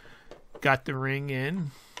got the ring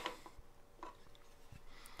in.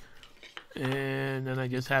 And then I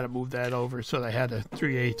just had to move that over so I had a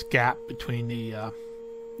 3/8 gap between the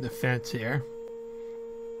fence here.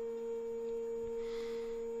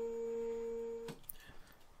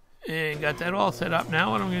 And got that all set up.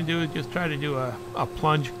 Now what I'm going to do is just try to do a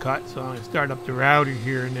plunge cut. So I'm going to start up the router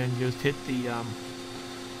here and then just hit the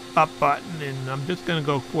up button, and I'm just going to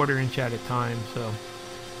go 1/4 inch at a time. So,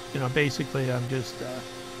 basically I'm just,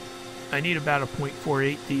 I need about a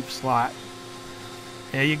 0.48 deep slot.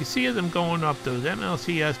 And you can see as I'm going up, those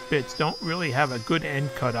MLCS bits don't really have a good end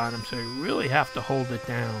cut on them, so you really have to hold it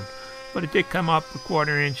down. But it did come up a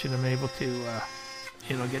 1/4 inch, and I'm able to,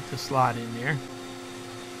 get the slot in there.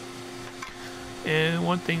 And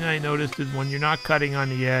one thing I noticed is when you're not cutting on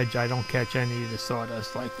the edge, I don't catch any of the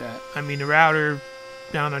sawdust like that. I mean, the router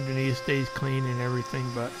down underneath stays clean and everything,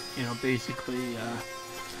 but, basically,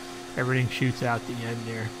 everything shoots out the end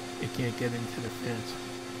there. It can't get into the fence.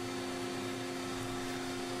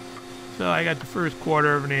 So I got the first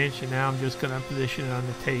 1/4 inch, and now I'm just going to position it on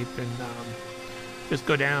the tape and just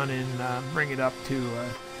go down and bring it up to,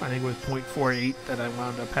 I think it was 0.48 that I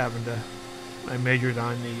wound up having to, I measured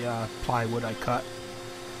on the plywood I cut.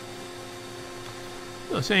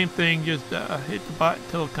 So same thing, just hit the button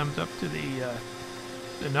until it comes up to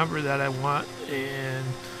the number that I want, and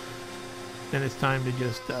then it's time to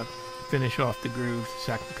just finish off the groove,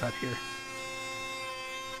 second cut here.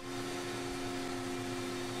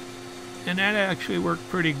 And that actually worked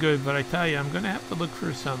pretty good, but I tell you, I'm going to have to look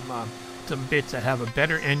for some bits that have a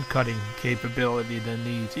better end cutting capability than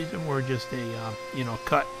these. These are more just a,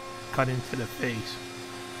 cut into the face.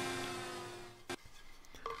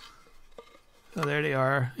 So there they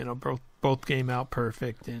are. Both came out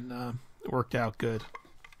perfect and worked out good.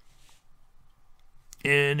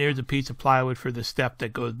 And there's a piece of plywood for the step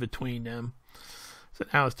that goes between them. So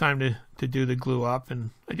now it's time to do the glue up,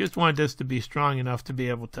 and I just wanted this to be strong enough to be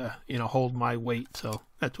able to, hold my weight. So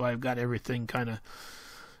that's why I've got everything kind of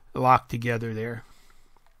locked together there.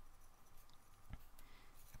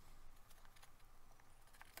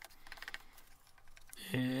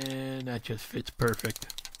 And that just fits perfect.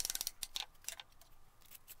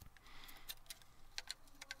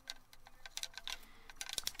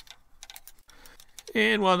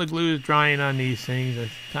 And while the glue is drying on these things,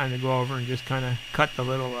 it's time to go over and just kind of cut the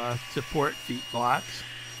little support feet blocks.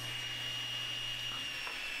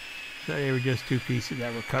 So they were just 2 pieces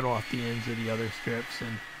that were cut off the ends of the other strips.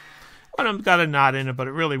 And one of them's got a knot in it, but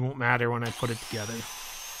it really won't matter when I put it together.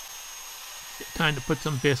 Time to put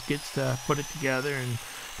some biscuits to put it together. And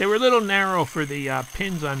they were a little narrow for the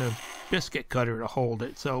pins on the biscuit cutter to hold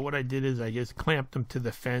it. So what I did is I just clamped them to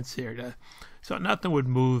the fence here so nothing would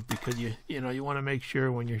move, because you want to make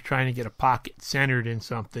sure when you're trying to get a pocket centered in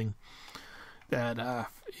something that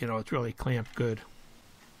it's really clamped good.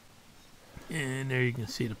 And there you can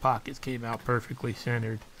see the pockets came out perfectly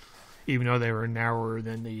centered, even though they were narrower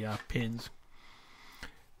than the pins.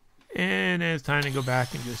 And then it's time to go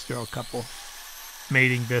back and just throw a couple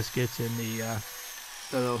mating biscuits in the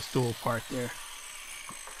little stool part there.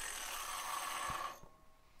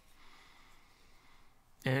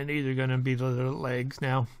 And these are going to be the little legs.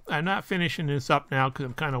 Now, I'm not finishing this up now because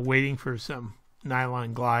I'm kind of waiting for some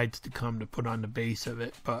nylon glides to come to put on the base of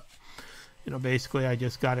it. But, basically I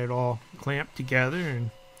just got it all clamped together.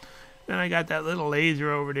 And then I got that little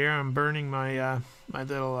laser over there. I'm burning my my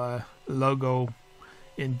little logo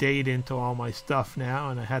and date into all my stuff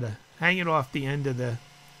now. And I had to hang it off the end of the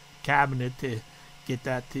cabinet to get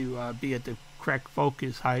that to be at the correct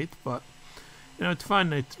focus height. But it's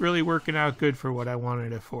fun. It's really working out good for what I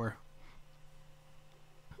wanted it for.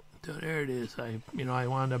 So there it is. I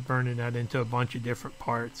wound up burning that into a bunch of different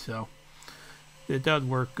parts, so it does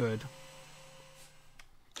work good.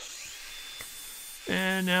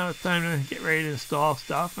 And now it's time to get ready to install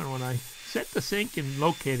stuff. And when I set the sink and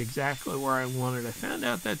locate exactly where I wanted, I found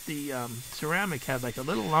out that the ceramic had like a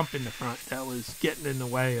little lump in the front that was getting in the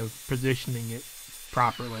way of positioning it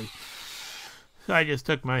properly. So I just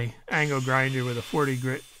took my angle grinder with a 40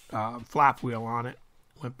 grit flap wheel on it,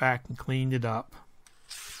 went back and cleaned it up.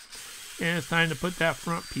 And it's time to put that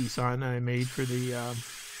front piece on that I made for the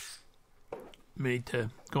made to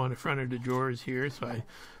go on the front of the drawers here. So I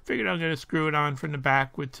figured I'm going to screw it on from the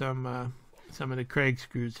back with some of the Craig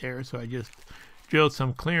screws here. So I just drilled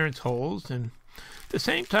some clearance holes, and the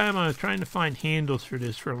same time, I was trying to find handles for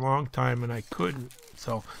this for a long time, and I couldn't.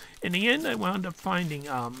 So in the end, I wound up finding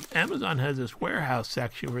Amazon has this warehouse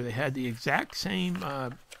section where they had the exact same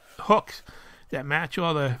hooks that match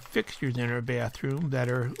all the fixtures in our bathroom that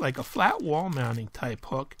are like a flat wall mounting type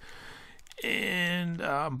hook. And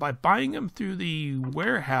by buying them through the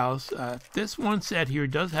warehouse, this one set here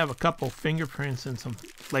does have a couple fingerprints and some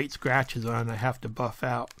late scratches on it I have to buff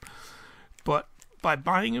out. But by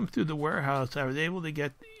buying them through the warehouse, I was able to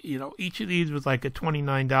get, you know, each of these was like a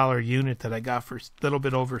 $29 unit that I got for a little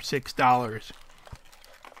bit over $6.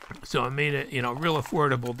 So it made it, you know, real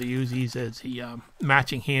affordable to use these as the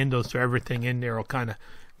matching handles, so everything in there will kind of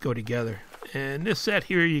go together. And this set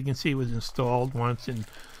here, you can see, was installed once and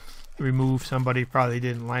removed. Somebody probably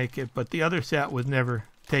didn't like it, but the other set was never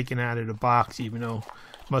taken out of the box, even though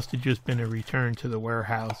it must have just been a return to the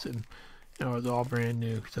warehouse, and you know, it was all brand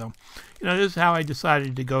new. So, you know, this is how I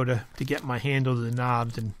decided to go to get my handles and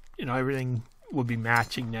knobs, and you know, everything will be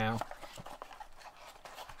matching now.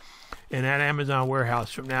 And at Amazon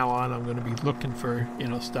warehouse from now on, I'm going to be looking for, you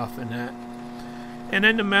know, stuff in that. And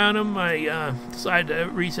then to mount them, I decided to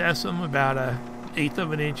recess them about 1/8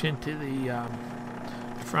 of an inch into the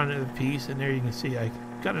front of the piece, and there you can see I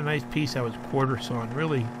got a nice piece I was quarter sawing.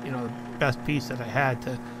 Really, you know, the best piece that I had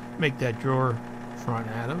to make that drawer front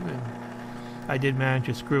out of, and I did manage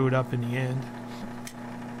to screw it up in the end.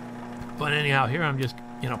 But anyhow, here I'm just,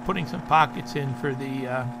 you know, putting some pockets in for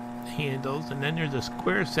the handles, and then there's a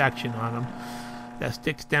square section on them that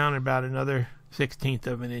sticks down about another 1/16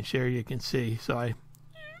 of an inch there, you can see. So I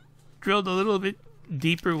drilled a little bit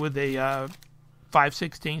deeper with a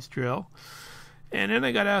 5/16 drill, and then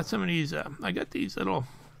I got out some of these I got these little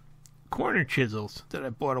corner chisels that I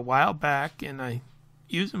bought a while back, and I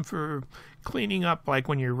use them for cleaning up, like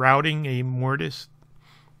when you're routing a mortise,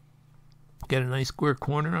 get a nice square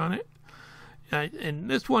corner on it. And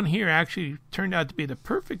this one here actually turned out to be the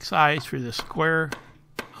perfect size for the square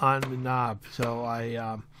on the knob. So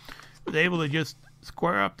I was able to just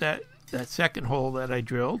square up that second hole that I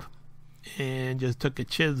drilled, and just took a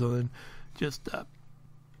chisel and just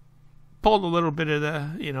pulled a little bit of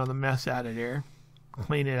the, you know, the mess out of there,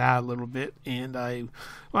 clean it out a little bit, and I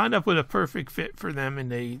wound up with a perfect fit for them, and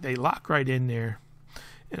they lock right in there.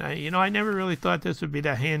 And I never really thought this would be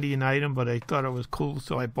that handy an item, but I thought it was cool,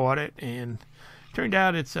 so I bought it, and turned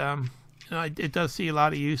out it's it does see a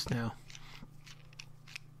lot of use now.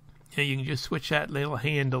 And you can just switch that little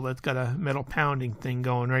handle that's got a metal pounding thing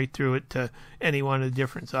going right through it to any one of the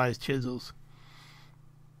different size chisels.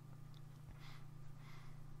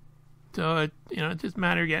 So it just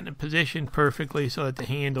matters getting it positioned perfectly so that the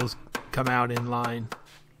handles come out in line.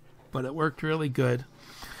 But it worked really good.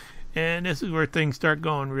 And this is where things start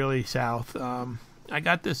going really south. I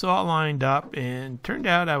got this all lined up, and turned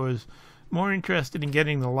out I was more interested in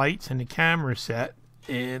getting the lights and the camera set,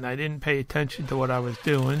 and I didn't pay attention to what I was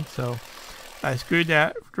doing. So I screwed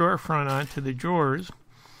that drawer front onto the drawers,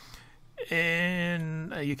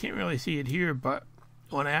 and you can't really see it here, but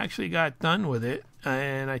when I actually got done with it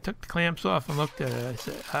and I took the clamps off and looked at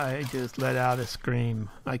it, I just let out a scream.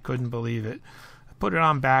 I couldn't believe it. I put it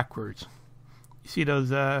on backwards. You see those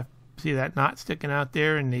see that knot sticking out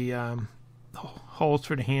there, and the holes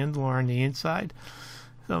for the handle are on the inside.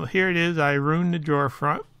 So here it is. I ruined the drawer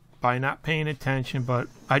front by not paying attention, but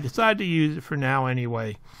I decided to use it for now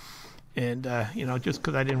anyway. And just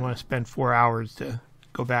because I didn't want to spend 4 hours to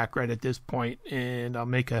go back right at this point, and I'll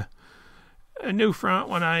make a new front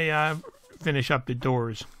when I finish up the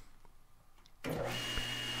doors.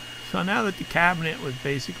 So now that the cabinet was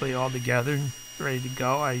basically all together and ready to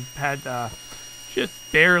go, I had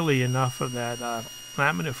just barely enough of that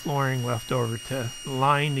laminate flooring left over to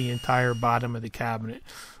line the entire bottom of the cabinet.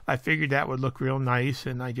 I figured that would look real nice,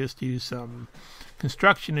 and I just used some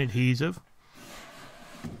construction adhesive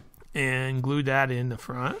and glued that in the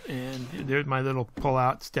front. And there's my little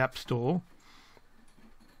pull-out step stool.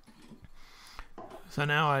 So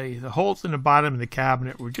now the holes in the bottom of the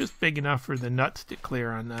cabinet were just big enough for the nuts to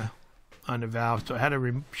clear on the valve, so I had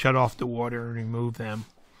to shut off the water and remove them.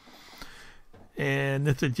 And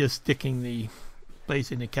this is just sticking the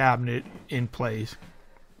placing the cabinet in place.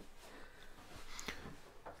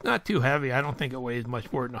 Not too heavy. I don't think it weighs much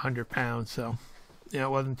more than 100 pounds, so it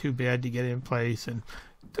wasn't too bad to get in place. And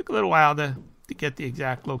it took a little while to get the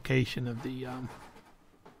exact location of the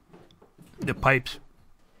pipes,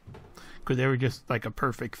 because they were just like a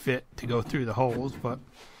perfect fit to go through the holes. But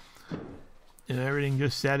everything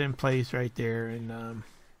just set in place right there, and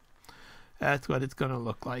that's what it's going to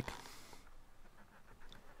look like.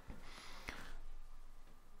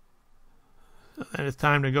 And it's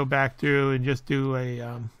time to go back through and just do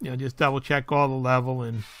a, just double check all the level.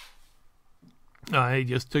 And I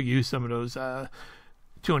just took use some of those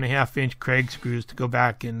 2.5-inch Craig screws to go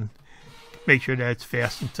back and make sure that it's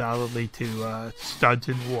fastened solidly to studs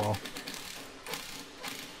in the wall.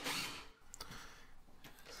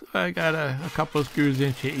 So I got a couple of screws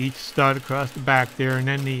into each stud across the back there, and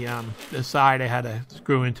then the side I had to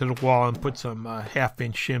screw into the wall and put some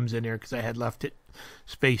 1/2-inch shims in there because I had left it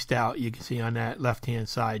spaced out. You can see on that left-hand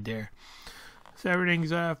side there. So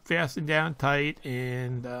everything's fastened down tight,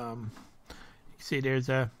 and you can see there's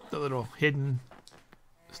the little hidden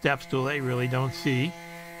step stool that you really don't see.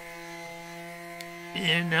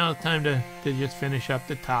 And now it's time to just finish up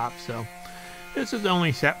the top. So this is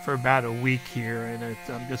only set for about a week here, and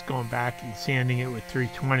I'm just going back and sanding it with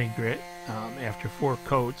 320 grit after 4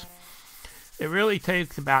 coats. It really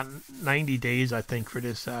takes about 90 days, I think, for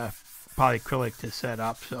this polyacrylic to set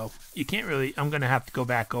up, so you can't really, I'm going to have to go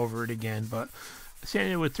back over it again, but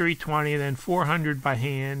sand it with 320, then 400 by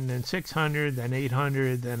hand, then 600, then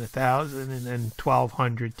 800, then 1,000, and then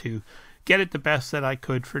 1,200 to get it the best that I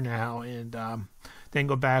could for now, and then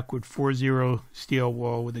go back with 4-0 steel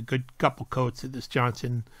wool with a good couple coats of this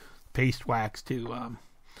Johnson paste wax to,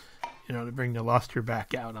 to bring the luster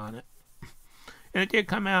back out on it. And it did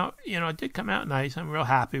come out, nice. I'm real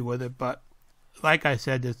happy with it, but like I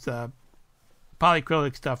said, it's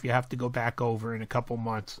polyacrylic stuff you have to go back over in a couple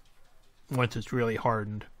months once it's really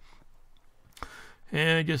hardened.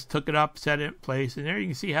 And I just took it up, set it in place, and there you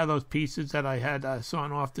can see how those pieces that I had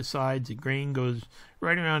sawn off the sides, the grain goes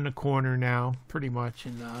right around the corner now, pretty much,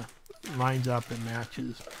 and lines up and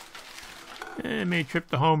matches. And made a trip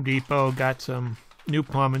to Home Depot, got some new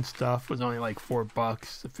plumbing stuff, was only like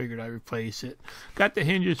 $4. I figured I'd replace it. Got the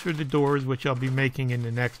hinges for the doors, which I'll be making in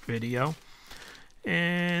the next video.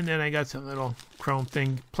 And then I got some little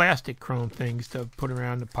plastic chrome things to put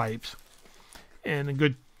around the pipes. And a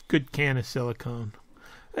good can of silicone.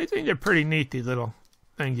 I think they're pretty neat, these little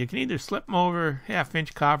things. You can either slip them over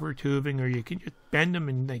 1/2-inch copper tubing, or you can just bend them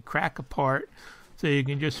and they crack apart, so you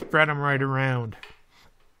can just spread them right around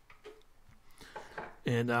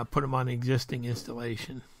and put them on the existing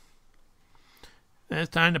installation. And it's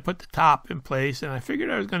time to put the top in place, and I figured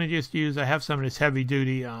I was going to just use, I have some of this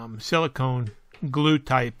heavy-duty silicone glue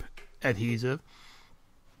type adhesive,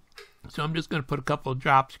 so I'm just going to put a couple of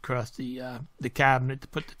drops across the cabinet to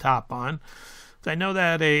put the top on. So I know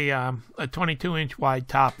that a 22-inch wide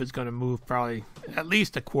top is going to move probably at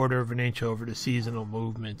least 1/4 of an inch over the seasonal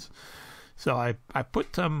movements. So I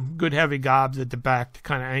put some good heavy gobs at the back to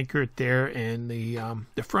kind of anchor it there, and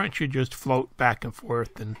the front should just float back and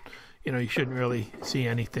forth, and you shouldn't really see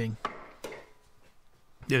anything.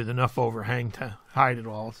 There's enough overhang to hide it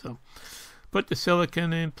all. So put the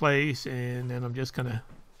silicone in place, and then I'm just going to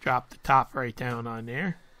drop the top right down on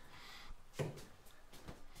there. You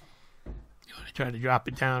want to try to drop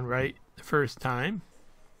it down right the first time.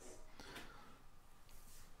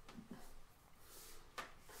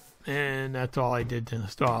 And that's all I did to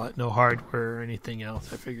install it. No hardware or anything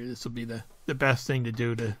else. I figured this will be the best thing to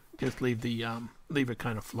do, to just leave it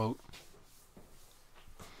kind of float.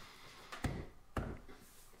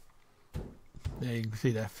 There you can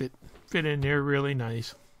see that fit in there really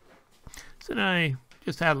nice. So then I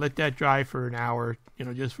just had to let that dry for an hour,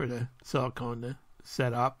 just for the silicone to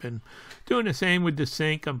set up. And doing the same with the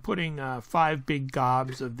sink. I'm putting 5 big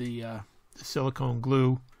gobs of the silicone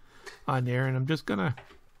glue on there, and I'm just gonna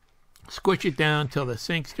squish it down till the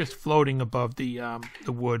sink's just floating above the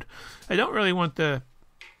wood. I don't really want the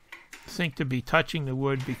sink to be touching the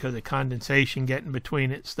wood, because the condensation getting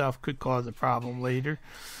between it stuff could cause a problem later.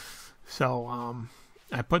 So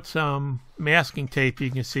I put some masking tape,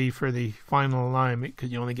 you can see, for the final alignment,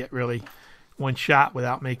 because you only get really one shot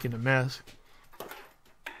without making a mess.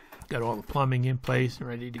 Got all the plumbing in place and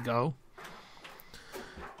ready to go.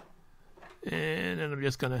 And then I'm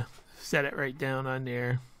just going to set it right down on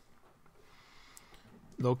there.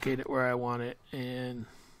 Locate it where I want it, and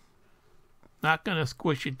not going to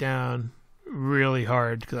squish it down really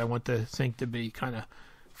hard, because I want the sink to be kind of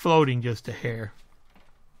floating just a hair.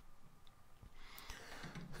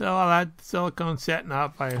 So all that silicone setting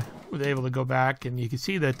up, I was able to go back, and you can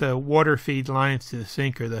see that the water feed lines to the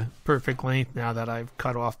sink are the perfect length now that I've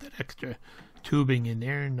cut off that extra tubing in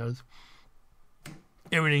there, and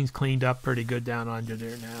everything's cleaned up pretty good down under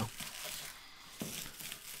there now.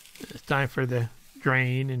 It's time for the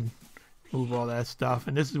drain and move all that stuff,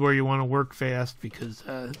 and this is where you want to work fast, because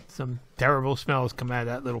some terrible smells come out of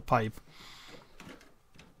that little pipe.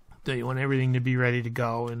 So you want everything to be ready to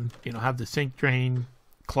go, and have the sink drain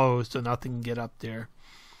closed so nothing can get up there.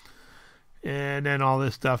 And then all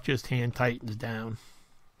this stuff just hand tightens down.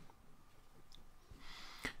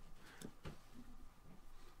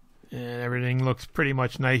 And everything looks pretty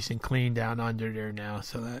much nice and clean down under there now,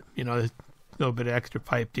 so that, you know, there's a little bit of extra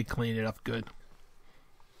pipe to clean it up good.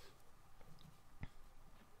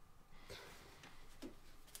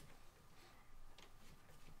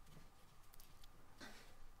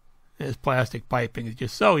 This plastic piping is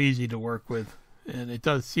just so easy to work with, and it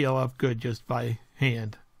does seal up good just by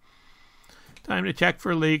hand. Time to check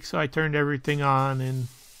for leaks, so I turned everything on and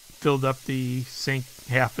filled up the sink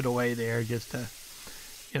half of the way there just to,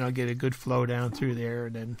 you know, get a good flow down through there,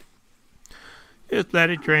 and then just let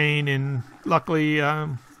it drain, and luckily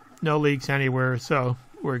no leaks anywhere, so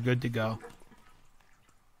we're good to go.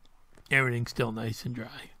 Everything's still nice and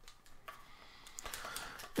dry.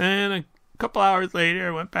 And a couple hours later,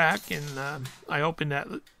 I went back and I opened that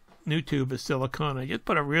new tube of silicone. I just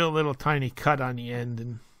put a real little tiny cut on the end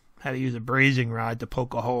and had to use a brazing rod to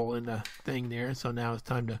poke a hole in the thing there. So now it's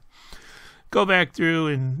time to go back through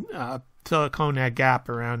and silicone that gap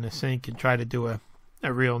around the sink and try to do a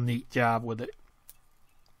real neat job with it.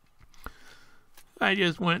 I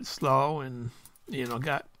just went slow and, you know,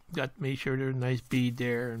 made sure there's a nice bead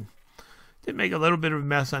there, and did make a little bit of a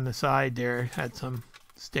mess on the side there. Had some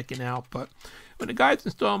sticking out, but when the guys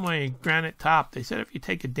installed my granite top, they said if you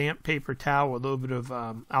take a damp paper towel with a little bit of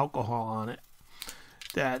alcohol on it,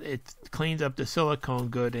 that it cleans up the silicone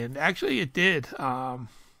good. And actually it did.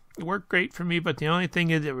 It worked great for me, but the only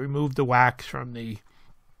thing is it removed the wax from the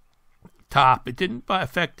top. It didn't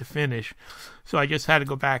affect the finish, so I just had to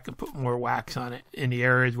go back and put more wax on it in the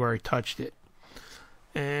areas where I touched it.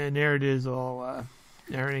 And there it is, all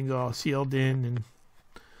everything's all sealed in and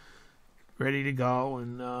ready to go.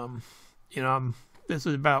 And you know, this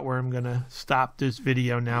is about where I'm gonna stop this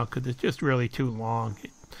video now, because it's just really too long.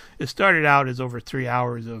 It started out as over 3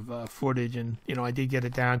 hours of footage, and, you know, I did get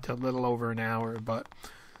it down to a little over an hour, but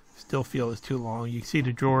still feel it's too long. You can see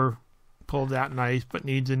the drawer pulled out nice, but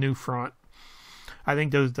needs a new front. I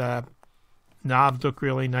think those knobs look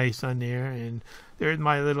really nice on there. And there's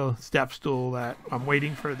my little step stool that I'm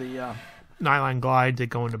waiting for the nylon glides that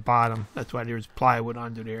go in the bottom. That's why there's plywood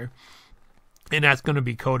under there. And that's going to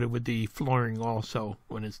be coated with the flooring also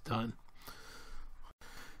when it's done.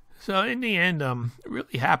 So in the end, I'm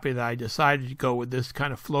really happy that I decided to go with this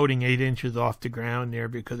kind of floating 8 inches off the ground there,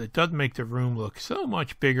 because it does make the room look so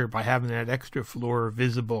much bigger by having that extra floor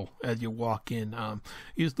visible as you walk in. It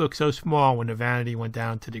used to look so small when the vanity went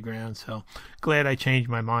down to the ground, so glad I changed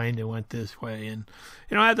my mind and went this way. And,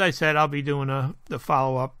 you know, as I said, I'll be doing the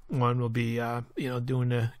follow-up one will be, you know, doing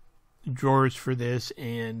the drawers for this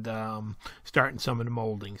and starting some of the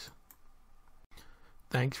moldings.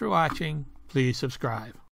 Thanks for watching. Please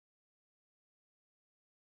subscribe.